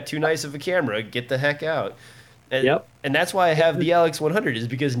 You got too nice of a camera. Get the heck out. And, Yep. and that's why I have the Alex 100, is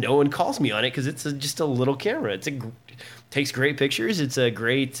because no one calls me on it, because it's just a little camera. Takes great pictures. It's a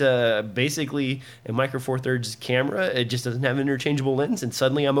great, basically a Micro Four Thirds camera. It just doesn't have an interchangeable lens, and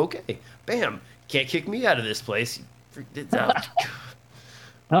suddenly I'm okay. Bam! Can't kick me out of this place. Where did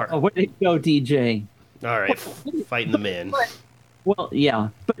it go, DJ? All right, fighting the man. Well, yeah,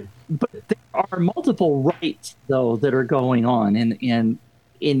 but there are multiple rights though that are going on, and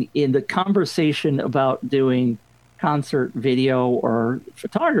in the conversation about doing concert video or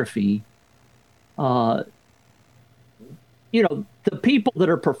photography, the people that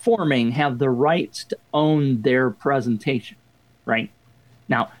are performing have the rights to own their presentation, right?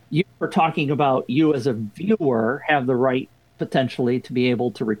 Now, you were talking about you as a viewer have the right potentially to be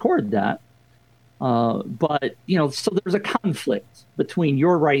able to record that. But, so there's a conflict between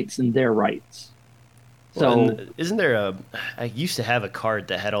your rights and their rights. So isn't there I used to have a card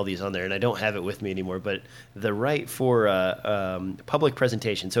that had all these on there, and I don't have it with me anymore, but the right for public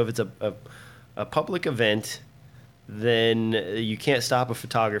presentation. So if it's a public event, then you can't stop a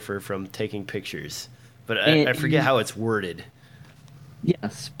photographer from taking pictures. But I forget how it's worded.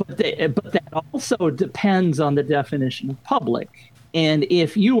 Yes, but that also depends on the definition of public. And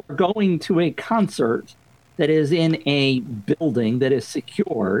if you are going to a concert that is in a building that is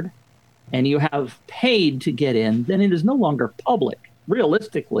secured and you have paid to get in, then it is no longer public.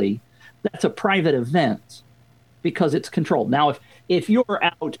 Realistically, that's a private event because it's controlled. Now, if you're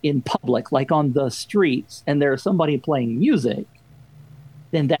out in public, like on the streets, and there's somebody playing music,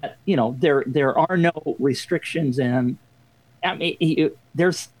 then that, there are no restrictions. And I mean,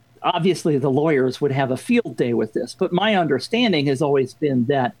 there's obviously the lawyers would have a field day with this, but my understanding has always been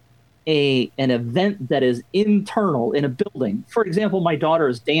that an event that is internal in a building, for example, my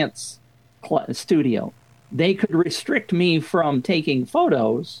daughter's dance studio, they could restrict me from taking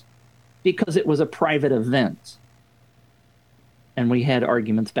photos because it was a private event. And we had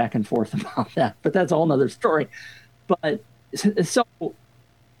arguments back and forth about that, but that's a whole nother story. But so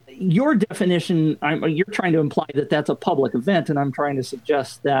your definition, you're trying to imply that that's a public event, and I'm trying to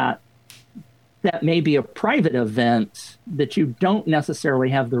suggest that may be a private event that you don't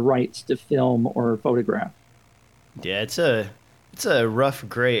necessarily have the rights to film or photograph. Yeah, it's a rough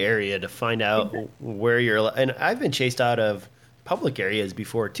gray area to find out where you're. And I've been chased out of public areas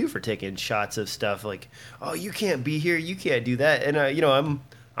before too for taking shots of stuff like, oh, you can't be here, you can't do that, and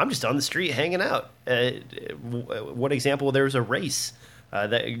I'm just on the street hanging out. One example, there was a race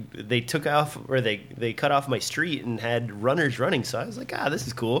that they took off, or they cut off my street and had runners running. So I was like, this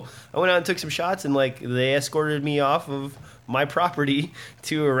is cool. I went out and took some shots, and they escorted me off of my property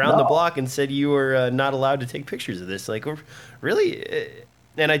to around the block and said, you were not allowed to take pictures of this. Like, really?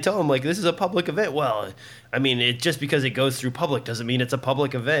 And I told them, this is a public event. Well, I mean, just because it goes through public doesn't mean it's a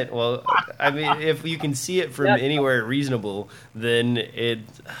public event. Well, I mean, if you can see it from anywhere reasonable, then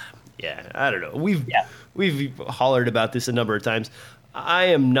I don't know. We've hollered about this a number of times. I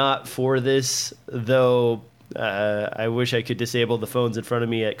am not for this, though. I wish I could disable the phones in front of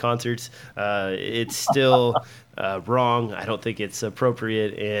me at concerts. It's still wrong. I don't think it's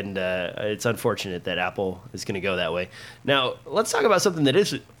appropriate, and it's unfortunate that Apple is going to go that way. Now, let's talk about something that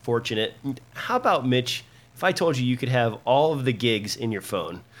is fortunate. How about, Mitch, if I told you could have all of the gigs in your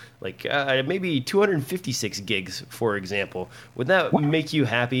phone, maybe 256 gigs, for example? Would that make you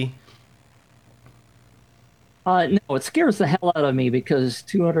happy? No, it scares the hell out of me because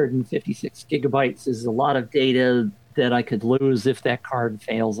 256 gigabytes is a lot of data that I could lose if that card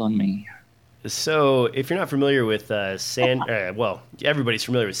fails on me. So if you're not familiar with everybody's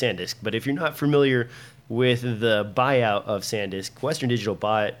familiar with SanDisk, but if you're not familiar with the buyout of SanDisk, Western Digital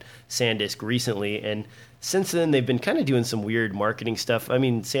bought SanDisk recently, and since then they've been kind of doing some weird marketing stuff. I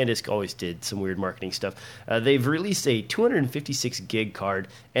mean, SanDisk always did some weird marketing stuff. They've released a 256 gig card,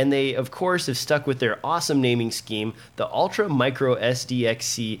 and they, of course, have stuck with their awesome naming scheme, the Ultra Micro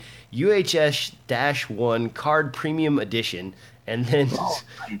SDXC UHS-1 Card Premium Edition. And then,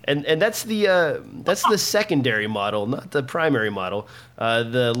 and that's the secondary model, not the primary model.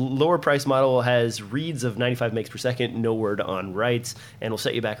 The lower price model has reads of 95 megs per second, no word on writes, and will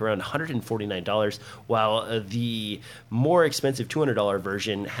set you back around $149. While the more expensive $200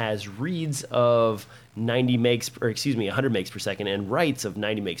 version has reads of 100 megs per second and writes of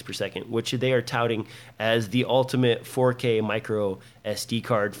 90 megs per second, which they are touting as the ultimate 4K micro SD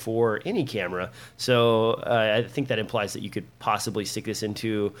card for any camera. So I think that implies that you could possibly stick this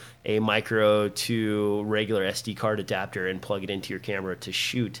into a micro to regular SD card adapter and plug it into your camera to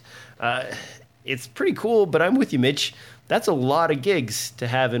shoot. It's pretty cool, but I'm with you, Mitch. That's a lot of gigs to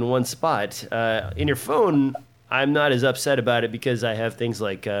have in one spot. In your phone, I'm not as upset about it because I have things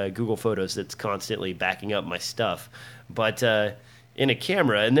like Google Photos that's constantly backing up my stuff. But in a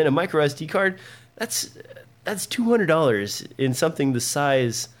camera and then a micro SD card, that's $200 in something the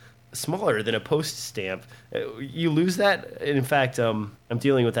size smaller than a post stamp. You lose that. In fact, I'm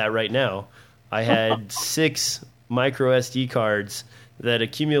dealing with that right now. I had 6 micro SD cards that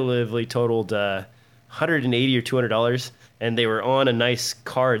accumulatively totaled $180 or $200, and they were on a nice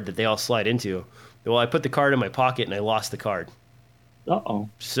card that they all slide into. Well, I put the card in my pocket and I lost the card. Uh-oh.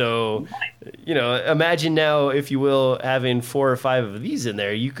 So, imagine now, if you will, having 4 or 5 of these in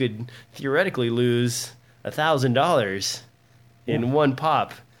there, you could theoretically lose $1,000 in one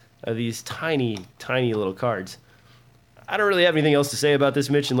pop of these tiny, tiny little cards. I don't really have anything else to say about this,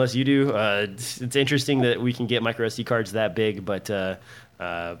 Mitch, unless you do. It's interesting that we can get micro SD cards that big, but they're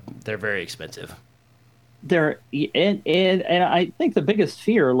very expensive. And I think the biggest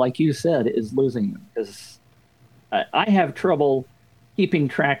fear, like you said, is losing them, because I have trouble keeping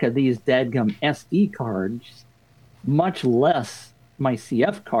track of these dadgum SD cards, much less my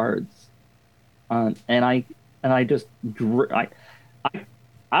CF cards. And I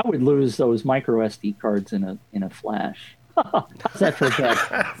would lose those micro SD cards in a flash. How's that for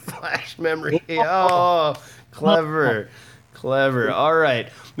that? Flash memory. Oh, clever. Clever. All right.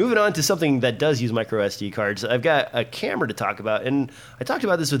 Moving on to something that does use micro SD cards. I've got a camera to talk about, and I talked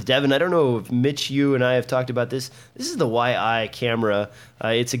about this with Devin. I don't know if Mitch, you and I have talked about this. This is the YI camera.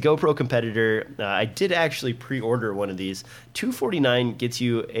 It's a GoPro competitor. I did actually pre-order one of these. $249 gets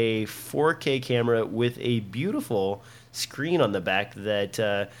you a 4K camera with a beautiful screen on the back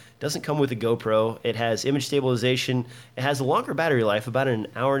that doesn't come with a GoPro. It has image stabilization. It has a longer battery life, about an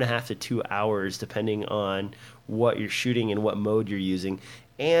hour and a half to 2 hours, depending on what you're shooting and what mode you're using.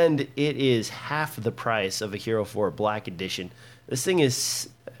 And it is half the price of a Hero 4 Black Edition. This thing is,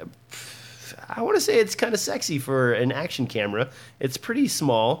 I want to say it's kind of sexy for an action camera. It's pretty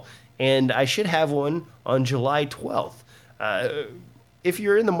small, and I should have one on July 12th. If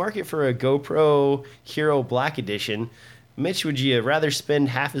you're in the market for a GoPro Hero Black Edition, Mitch, would you rather spend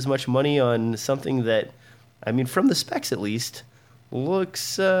half as much money on something that, I mean, from the specs at least,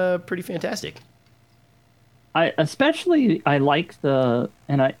 looks pretty fantastic? I like I'm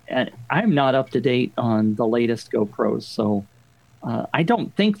not up to date on the latest GoPros, so I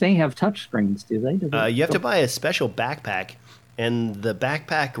don't think they have touchscreens, do they? You have to buy a special backpack, and the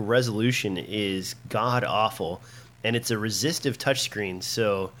backpack resolution is god awful, and it's a resistive touchscreen,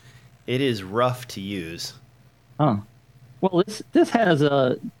 so it is rough to use. Oh, well, this has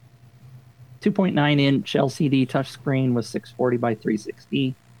a 2.9-inch LCD touchscreen with 640 by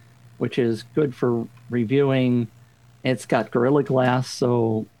 360, which is good for reviewing. It's got Gorilla Glass,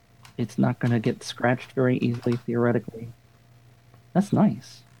 so it's not going to get scratched very easily, theoretically. That's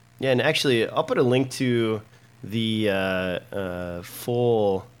nice. Yeah, and actually, I'll put a link to the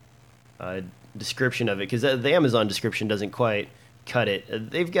full description of it, because the Amazon description doesn't quite cut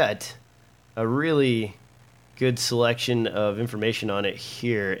it. They've got a really good selection of information on it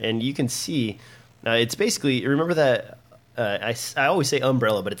here, and you can see it's basically, remember that I always say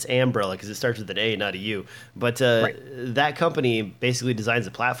umbrella, but it's Ambrella because it starts with an A, not a U. But right. That company basically designs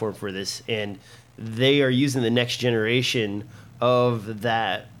a platform for this, and they are using the next generation of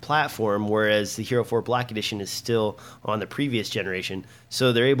that platform, whereas the Hero 4 Black Edition is still on the previous generation.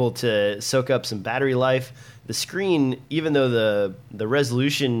 So they're able to soak up some battery life. The screen, even though the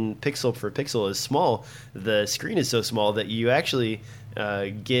resolution pixel for pixel is small, the screen is so small that you actually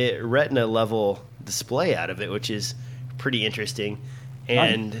get retina level display out of it, which is pretty interesting.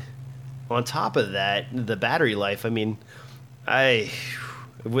 And on top of that, the battery life, I mean, I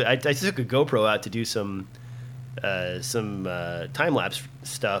took a GoPro out to do some time-lapse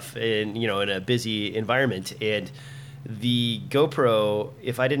stuff in a busy environment, and the GoPro,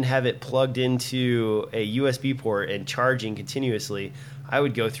 if I didn't have it plugged into a USB port and charging continuously, I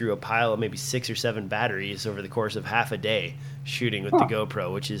would go through a pile of maybe 6 or 7 batteries over the course of half a day shooting with the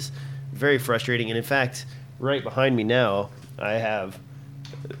GoPro, which is very frustrating. And in fact, right behind me now, I have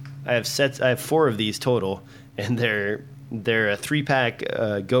 4 of these total, and they're a 3-pack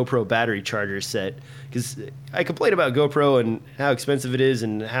GoPro battery charger set, because I complain about GoPro and how expensive it is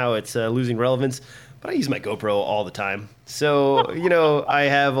and how it's losing relevance, but I use my GoPro all the time. So, I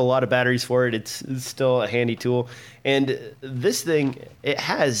have a lot of batteries for it. It's still a handy tool. And this thing,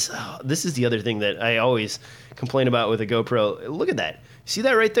 this is the other thing that I always complain about with a GoPro. Look at that. See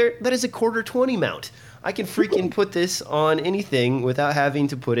that right there? That is a quarter 20 mount. I can freaking put this on anything without having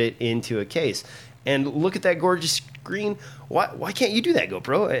to put it into a case. And look at that gorgeous screen. Why can't you do that,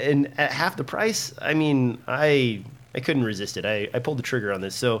 GoPro? And at half the price, I mean, I couldn't resist it. I pulled the trigger on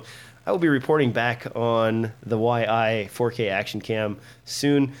this. So I will be reporting back on the YI 4K action cam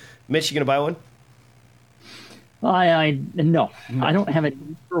soon. Mitch, you going to buy one? No, I don't have a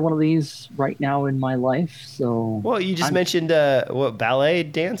need for one of these right now in my life. So, well, you just mentioned ballet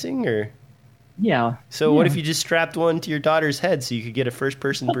dancing, or So what if you just strapped one to your daughter's head so you could get a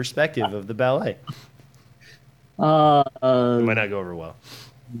first-person perspective of the ballet? It might not go over well.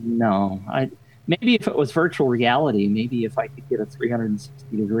 No, maybe if it was virtual reality, maybe if I could get a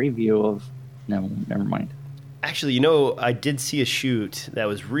 360-degree view of. No, never mind. Actually, I did see a shoot that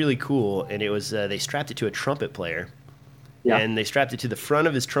was really cool, and it was they strapped it to a trumpet player, and they strapped it to the front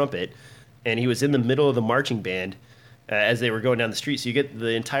of his trumpet, and he was in the middle of the marching band as they were going down the street. So you get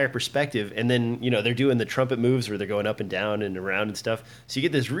the entire perspective, and then they're doing the trumpet moves where they're going up and down and around and stuff. So you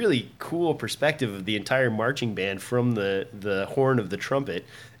get this really cool perspective of the entire marching band from the horn of the trumpet,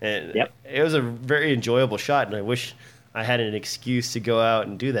 and it was a very enjoyable shot. And I wish I had an excuse to go out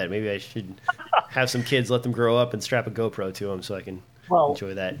and do that. Maybe I should have some kids, let them grow up, and strap a GoPro to them so I can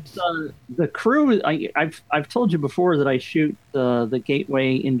enjoy that. The crew, I've told you before that I shoot the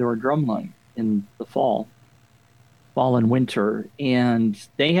Gateway indoor drum line in the fall and winter, and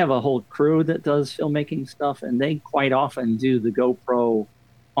they have a whole crew that does filmmaking stuff, and they quite often do the GoPro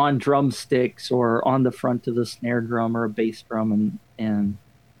on drumsticks or on the front of the snare drum or a bass drum, and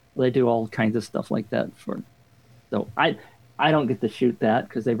they do all kinds of stuff like that for. So I don't get to shoot that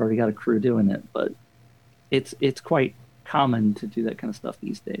because they've already got a crew doing it, but it's quite common to do that kind of stuff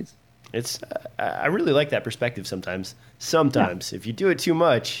these days. I really like that perspective sometimes. If you do it too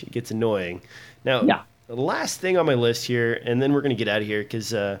much, it gets annoying. Now, the last thing on my list here, and then we're going to get out of here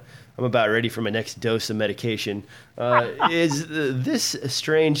because I'm about ready for my next dose of medication, is this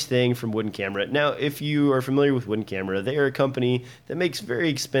strange thing from Wooden Camera. Now, if you are familiar with Wooden Camera, they are a company that makes very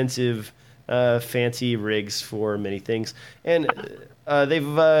expensive fancy rigs for many things, and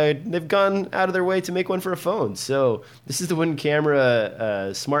they've gone out of their way to make one for a phone. So this is the Wooden Camera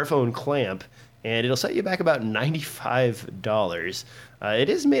smartphone clamp, and it'll set you back about $95. It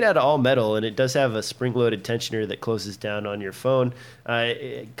is made out of all metal, and it does have a spring-loaded tensioner that closes down on your phone.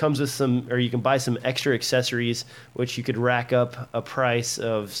 It comes with you can buy some extra accessories, which you could rack up a price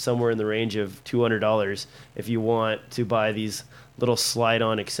of somewhere in the range of $200 if you want to buy these little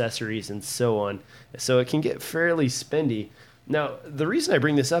slide-on accessories and so on. So it can get fairly spendy. Now, the reason I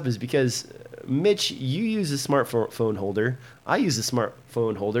bring this up is because, Mitch, you use a smartphone holder. I use a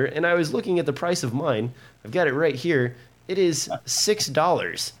smartphone holder, and I was looking at the price of mine. I've got it right here. It is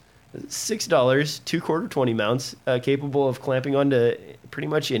 $6. $6, 2 quarter 20 mounts, capable of clamping onto pretty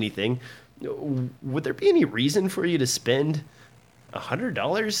much anything. Would there be any reason for you to spend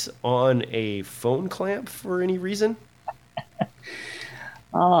 $100 on a phone clamp for any reason?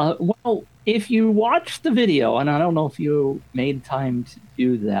 Well, if you watch the video, and I don't know if you made time to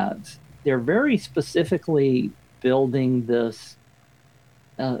do that, they're very specifically building this,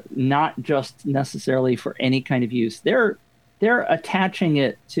 not just necessarily for any kind of use. They're attaching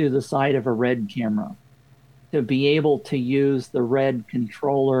it to the side of a RED camera to be able to use the RED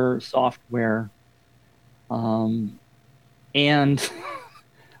controller software. And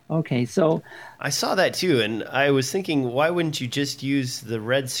okay, so I saw that too, and I was thinking, why wouldn't you just use the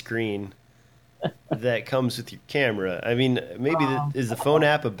RED screen that comes with your camera? I mean, maybe is the phone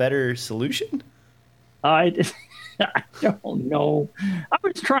app a better solution? I don't know. I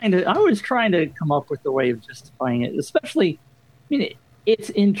was trying to come up with a way of justifying it, especially. I mean, it's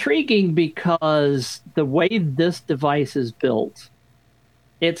intriguing because the way this device is built,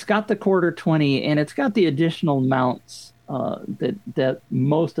 it's got the quarter 20 and it's got the additional mounts that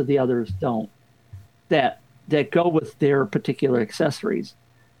most of the others don't, that go with their particular accessories.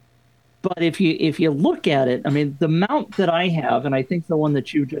 But if you look at it, I mean, the mount that I have, and I think the one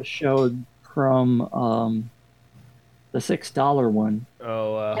that you just showed from the $6 one.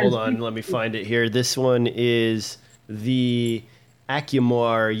 Oh, hold on, let me find it here. This one is the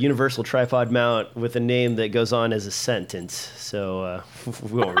Acumar Universal Tripod Mount with a name that goes on as a sentence. So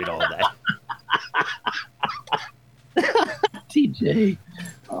we won't read all of that. TJ,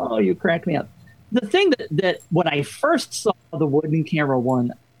 oh, you cracked me up. The thing that when I first saw the Wooden Camera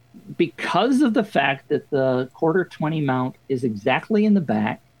one, because of the fact that the quarter 20 mount is exactly in the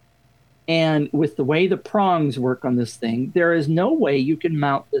back, And with the way the prongs work on this thing, there is no way you can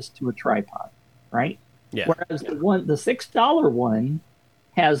mount this to a tripod, right? Yeah. Whereas the $6 one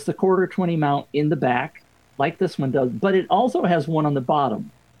has the quarter 20 mount in the back, like this one does, but it also has one on the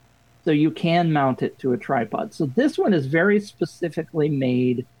bottom. So you can mount it to a tripod. So this one is very specifically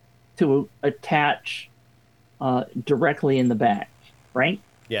made to attach directly in the back, right?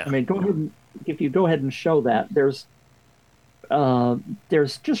 Yeah. I mean, if you go ahead and show that, there's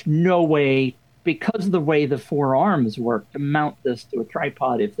just no way, because of the way the four arms work, to mount this to a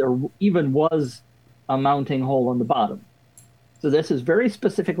tripod if there even was a mounting hole on the bottom. So this is very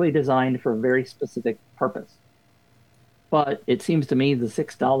specifically designed for a very specific purpose. But it seems to me the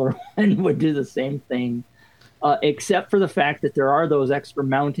 $6 one would do the same thing, except for the fact that there are those extra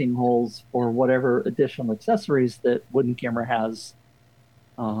mounting holes for whatever additional accessories that Wooden Camera has.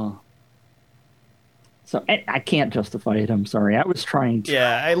 So I can't justify it. I'm sorry. I was trying to.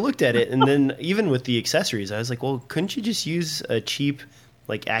 Yeah, I looked at it, and then even with the accessories, I was like, well, couldn't you just use a cheap,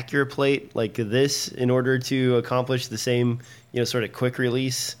 like, Acura plate like this in order to accomplish the same, sort of quick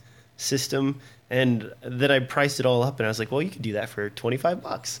release system? And then I priced it all up, and I was like, well, you could do that for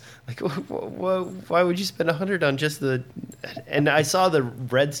 $25. Like, why would you spend $100 on just the... And I saw the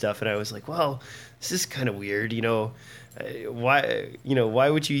red stuff, and I was like, well, this is kind of weird, why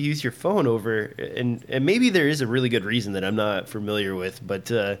would you use your phone over? And maybe there is a really good reason that I'm not familiar with, but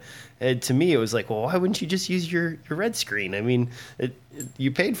to me, it was like, well, why wouldn't you just use your red screen? I mean,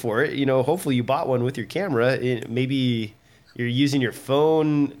 you paid for it, hopefully you bought one with your camera. Maybe you're using your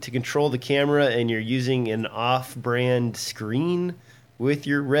phone to control the camera and you're using an off-brand screen with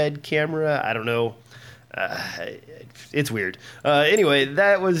your red camera. I don't know. It's weird. Anyway,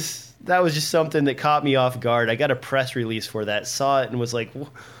 that was just something that caught me off guard. I got a press release for that, saw it, and was like,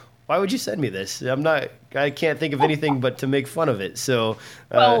 why would you send me this? I can't think of anything but to make fun of it. So,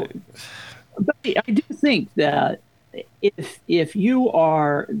 but I do think that if you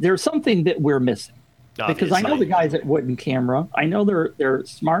are, there's something that we're missing. Obviously. Because I know the guys at Wooden Camera. I know they're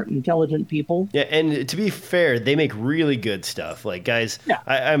smart, intelligent people. Yeah, and to be fair, they make really good stuff. Like, guys, yeah.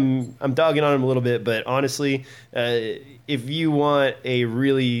 I'm dogging on them a little bit, but honestly, if you want a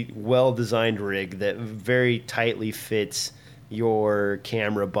really well-designed rig that very tightly fits your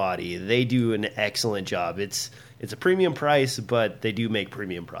camera body, they do an excellent job. It's a premium price, but they do make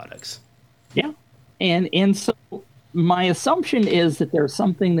premium products. Yeah, and so my assumption is that there's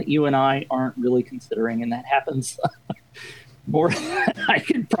something that you and I aren't really considering, and that happens more than I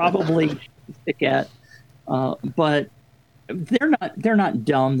could probably stick at. But they're not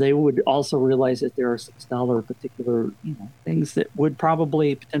dumb. They would also realize that there are $6 particular things that would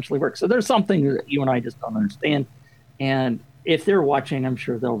probably potentially work. So there's something that you and I just don't understand. And if they're watching, I'm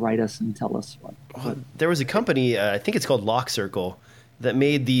sure they'll write us and tell us what. Well, there was a company, I think it's called Lock Circle, that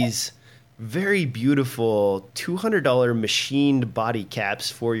made these very beautiful $200 machined body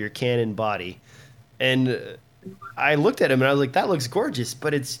caps for your Canon body. And I looked at them and I was like, that looks gorgeous,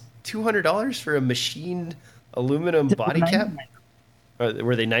 but it's $200 for a machined aluminum body cap?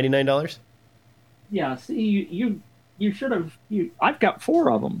 Were they $99? Yeah, see, you should have... I've got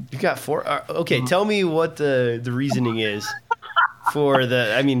 4 of them. You got 4? Okay, tell me what the reasoning is for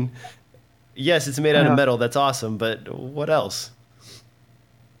the... I mean, yes, it's made out of metal. That's awesome, but what else?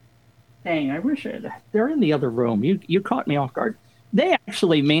 Dang, I wish they're in the other room. You caught me off guard. They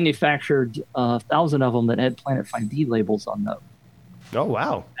actually manufactured 1,000 of them that had Planet 5D labels on them. Oh,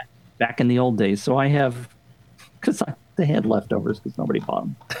 wow. Back in the old days. So I have, because they had leftovers because nobody bought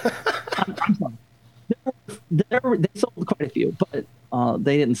them. I'm sorry. They sold quite a few, but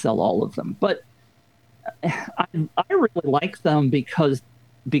they didn't sell all of them. But I really like them because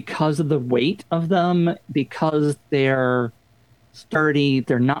of the weight of them, because they're sturdy.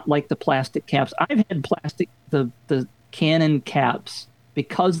 They're not like the plastic caps. I've had the Canon caps,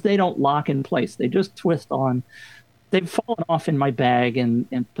 because they don't lock in place. They just twist on. They've fallen off in my bag,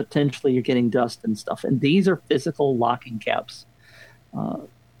 and potentially you're getting dust and stuff. And these are physical locking caps.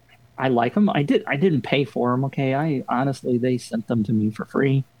 I like them. I didn't pay for them. Okay. Honestly, they sent them to me for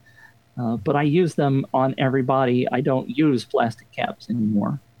free. But I use them on everybody. I don't use plastic caps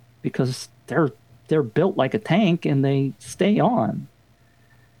anymore because they're built like a tank and they stay on.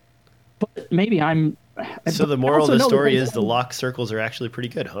 But maybe So the moral of the story is the lock circles are actually pretty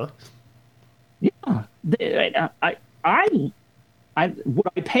good, huh? Yeah. Would I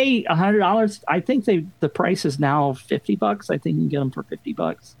pay $100? I think the price is now $50. I think you can get them for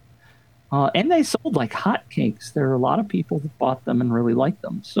 $50. And they sold like hotcakes. There are a lot of people that bought them and really liked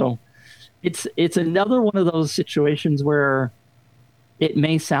them. So it's another one of those situations where it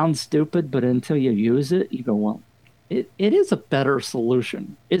may sound stupid, but until you use it, you go, well, it is a better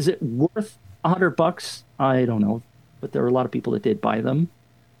solution. Is it worth $100? I don't know, but there are a lot of people that did buy them,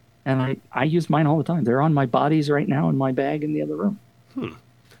 and I use mine all the time. They're on my bodies right now in my bag in the other room.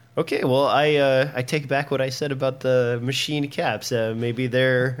 Okay, well, I take back what I said about the machine caps. Maybe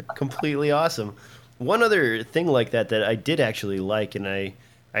they're completely awesome. One other thing like that I did actually like, and I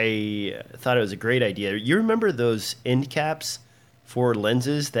thought it was a great idea. You remember those end caps for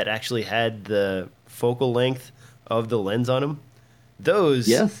lenses that actually had the focal length of the lens on them? Those,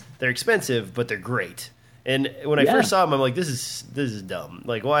 yes. They're expensive, but they're great. And when I first saw them, I'm like, this is dumb.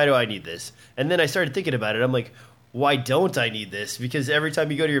 Like, why do I need this? And then I started thinking about it. I'm like, why don't I need this? Because every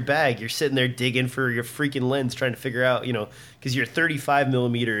time you go to your bag, you're sitting there digging for your freaking lens, trying to figure out, because your 35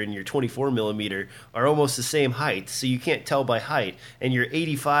 millimeter and your 24 millimeter are almost the same height, so you can't tell by height. And your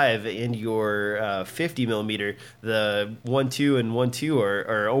 85 and your 50 millimeter, the 1.2 and 1.2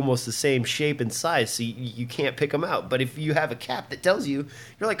 are almost the same shape and size, so you can't pick them out. But if you have a cap that tells you,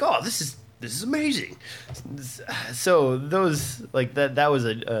 you're like, oh, this is amazing. So those, like that was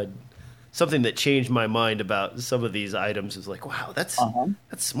a something that changed my mind about some of these items. Is like, wow, that's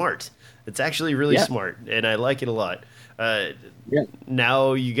smart. It's actually really smart, and I like it a lot.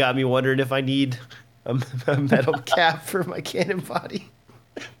 Now you got me wondering if I need a metal cap for my Canon body.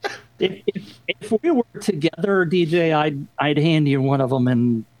 If we were together, DJ, I'd hand you one of them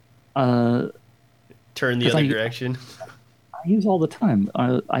and turn the other direction. I use all the time.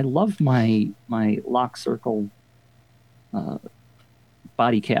 I love my lock circle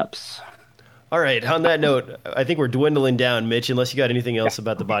body caps. All right. On that note, I think we're dwindling down, Mitch. Unless you got anything else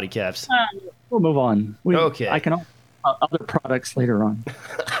about the body caps, we'll move on. Okay. I can other products later on.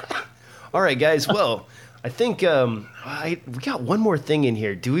 All right, guys. Well, I think we got one more thing in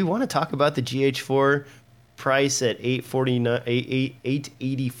here. Do we want to talk about the GH4 price at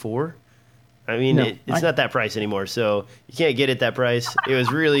 $884? I mean, No, it's not that price anymore, so you can't get it that price. It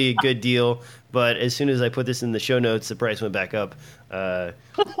was really a good deal, but as soon as I put this in the show notes, the price went back up.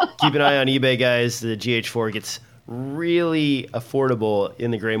 Keep an eye on eBay, guys. The GH4 gets really affordable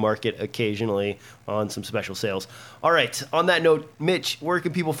in the gray market occasionally on some special sales. All right, on that note, Mitch, where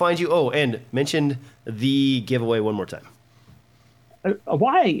can people find you? Oh, and mention the giveaway one more time.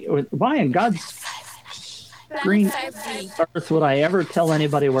 Why in God's green earth would I ever tell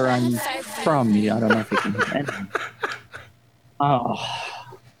anybody where I'm from? I don't know if you can hear anything. Oh.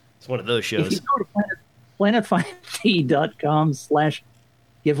 It's one of those shows. If you go to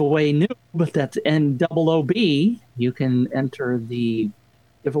planetfinety.com/giveaway noob, that's NOOB, you can enter the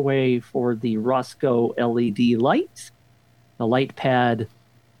giveaway for the Roscoe LED light, the light pad,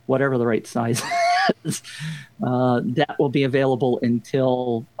 whatever the right size is. That will be available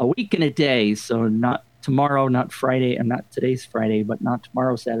until a week and a day, so not tomorrow, not Friday, and not today's Friday, but not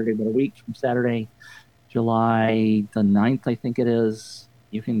tomorrow, Saturday, but a week from Saturday, July the 9th, I think it is.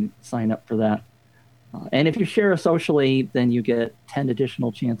 You can sign up for that. And if you share us socially, then you get 10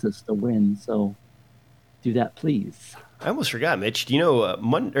 additional chances to win. So do that, please. I almost forgot, Mitch. Do you know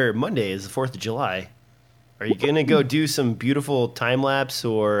Monday is the 4th of July? Are you going to go do some beautiful time-lapse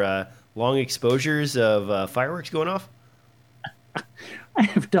or long exposures of fireworks going off? I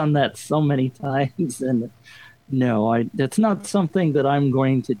have done that so many times, and no, that's not something that I'm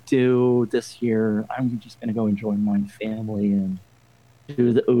going to do this year. I'm just going to go enjoy my family and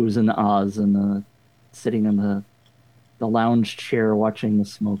do the oohs and the ahs and sitting in the lounge chair watching the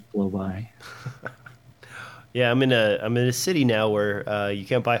smoke blow by. Yeah, I'm in a city now where you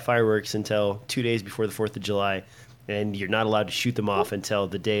can't buy fireworks until 2 days before the 4th of July, and you're not allowed to shoot them off until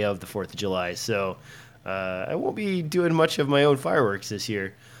the day of the 4th of July. So I won't be doing much of my own fireworks this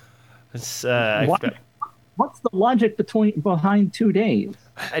year. What's the logic behind 2 days?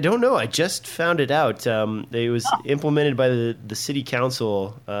 I don't know. I just found it out. It was implemented by the city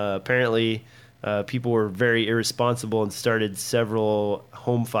council. Apparently, people were very irresponsible and started several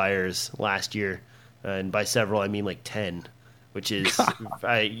home fires last year. And by several, I mean like 10, which is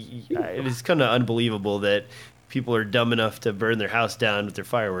it is kind of unbelievable that people are dumb enough to burn their house down with their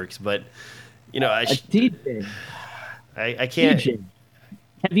fireworks. But I can't. DJ.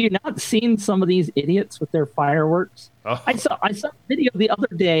 Have you not seen some of these idiots with their fireworks? Oh. I saw a video the other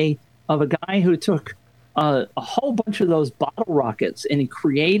day of a guy who took a whole bunch of those bottle rockets and he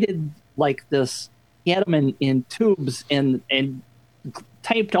created like this. He had them in tubes and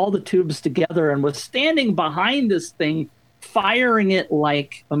taped all the tubes together and was standing behind this thing, firing it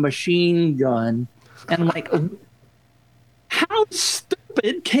like a machine gun. And like, how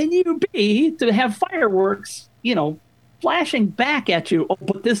stupid can you be to have fireworks, flashing back at you? Oh,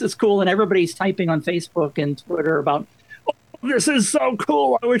 but this is cool. And everybody's typing on Facebook and Twitter about, oh, this is so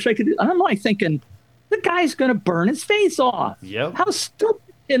cool. I wish I could do. And I'm like thinking, the guy's going to burn his face off. Yep. How stupid.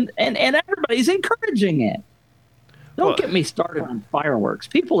 And everybody's encouraging it. Don't get me started on fireworks.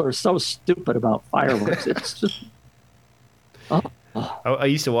 People are so stupid about fireworks. It's just... I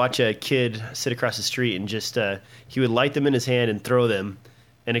used to watch a kid sit across the street and just he would light them in his hand and throw them.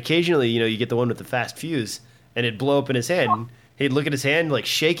 And occasionally, you get the one with the fast fuse, and it'd blow up in his hand. He'd look at his hand, like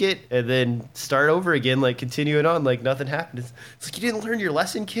shake it, and then start over again, like continue it on, like nothing happened. It's like, you didn't learn your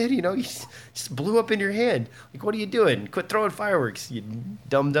lesson, kid. You just blew up in your hand. Like, what are you doing? Quit throwing fireworks, you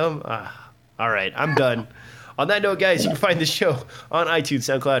dumb. All right, I'm done. On that note, guys, you can find the show on iTunes,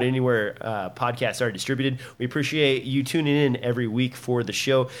 SoundCloud, anywhere podcasts are distributed. We appreciate you tuning in every week for the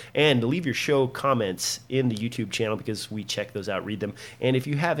show, and leave your show comments in the YouTube channel because we check those out, read them. And if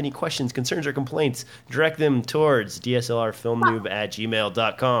you have any questions, concerns, or complaints, direct them towards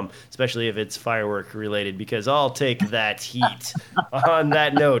dslrfilmnoob@gmail.com, especially if it's firework related, because I'll take that heat. On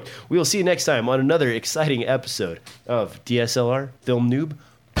that note, we will see you next time on another exciting episode of DSLR Film Noob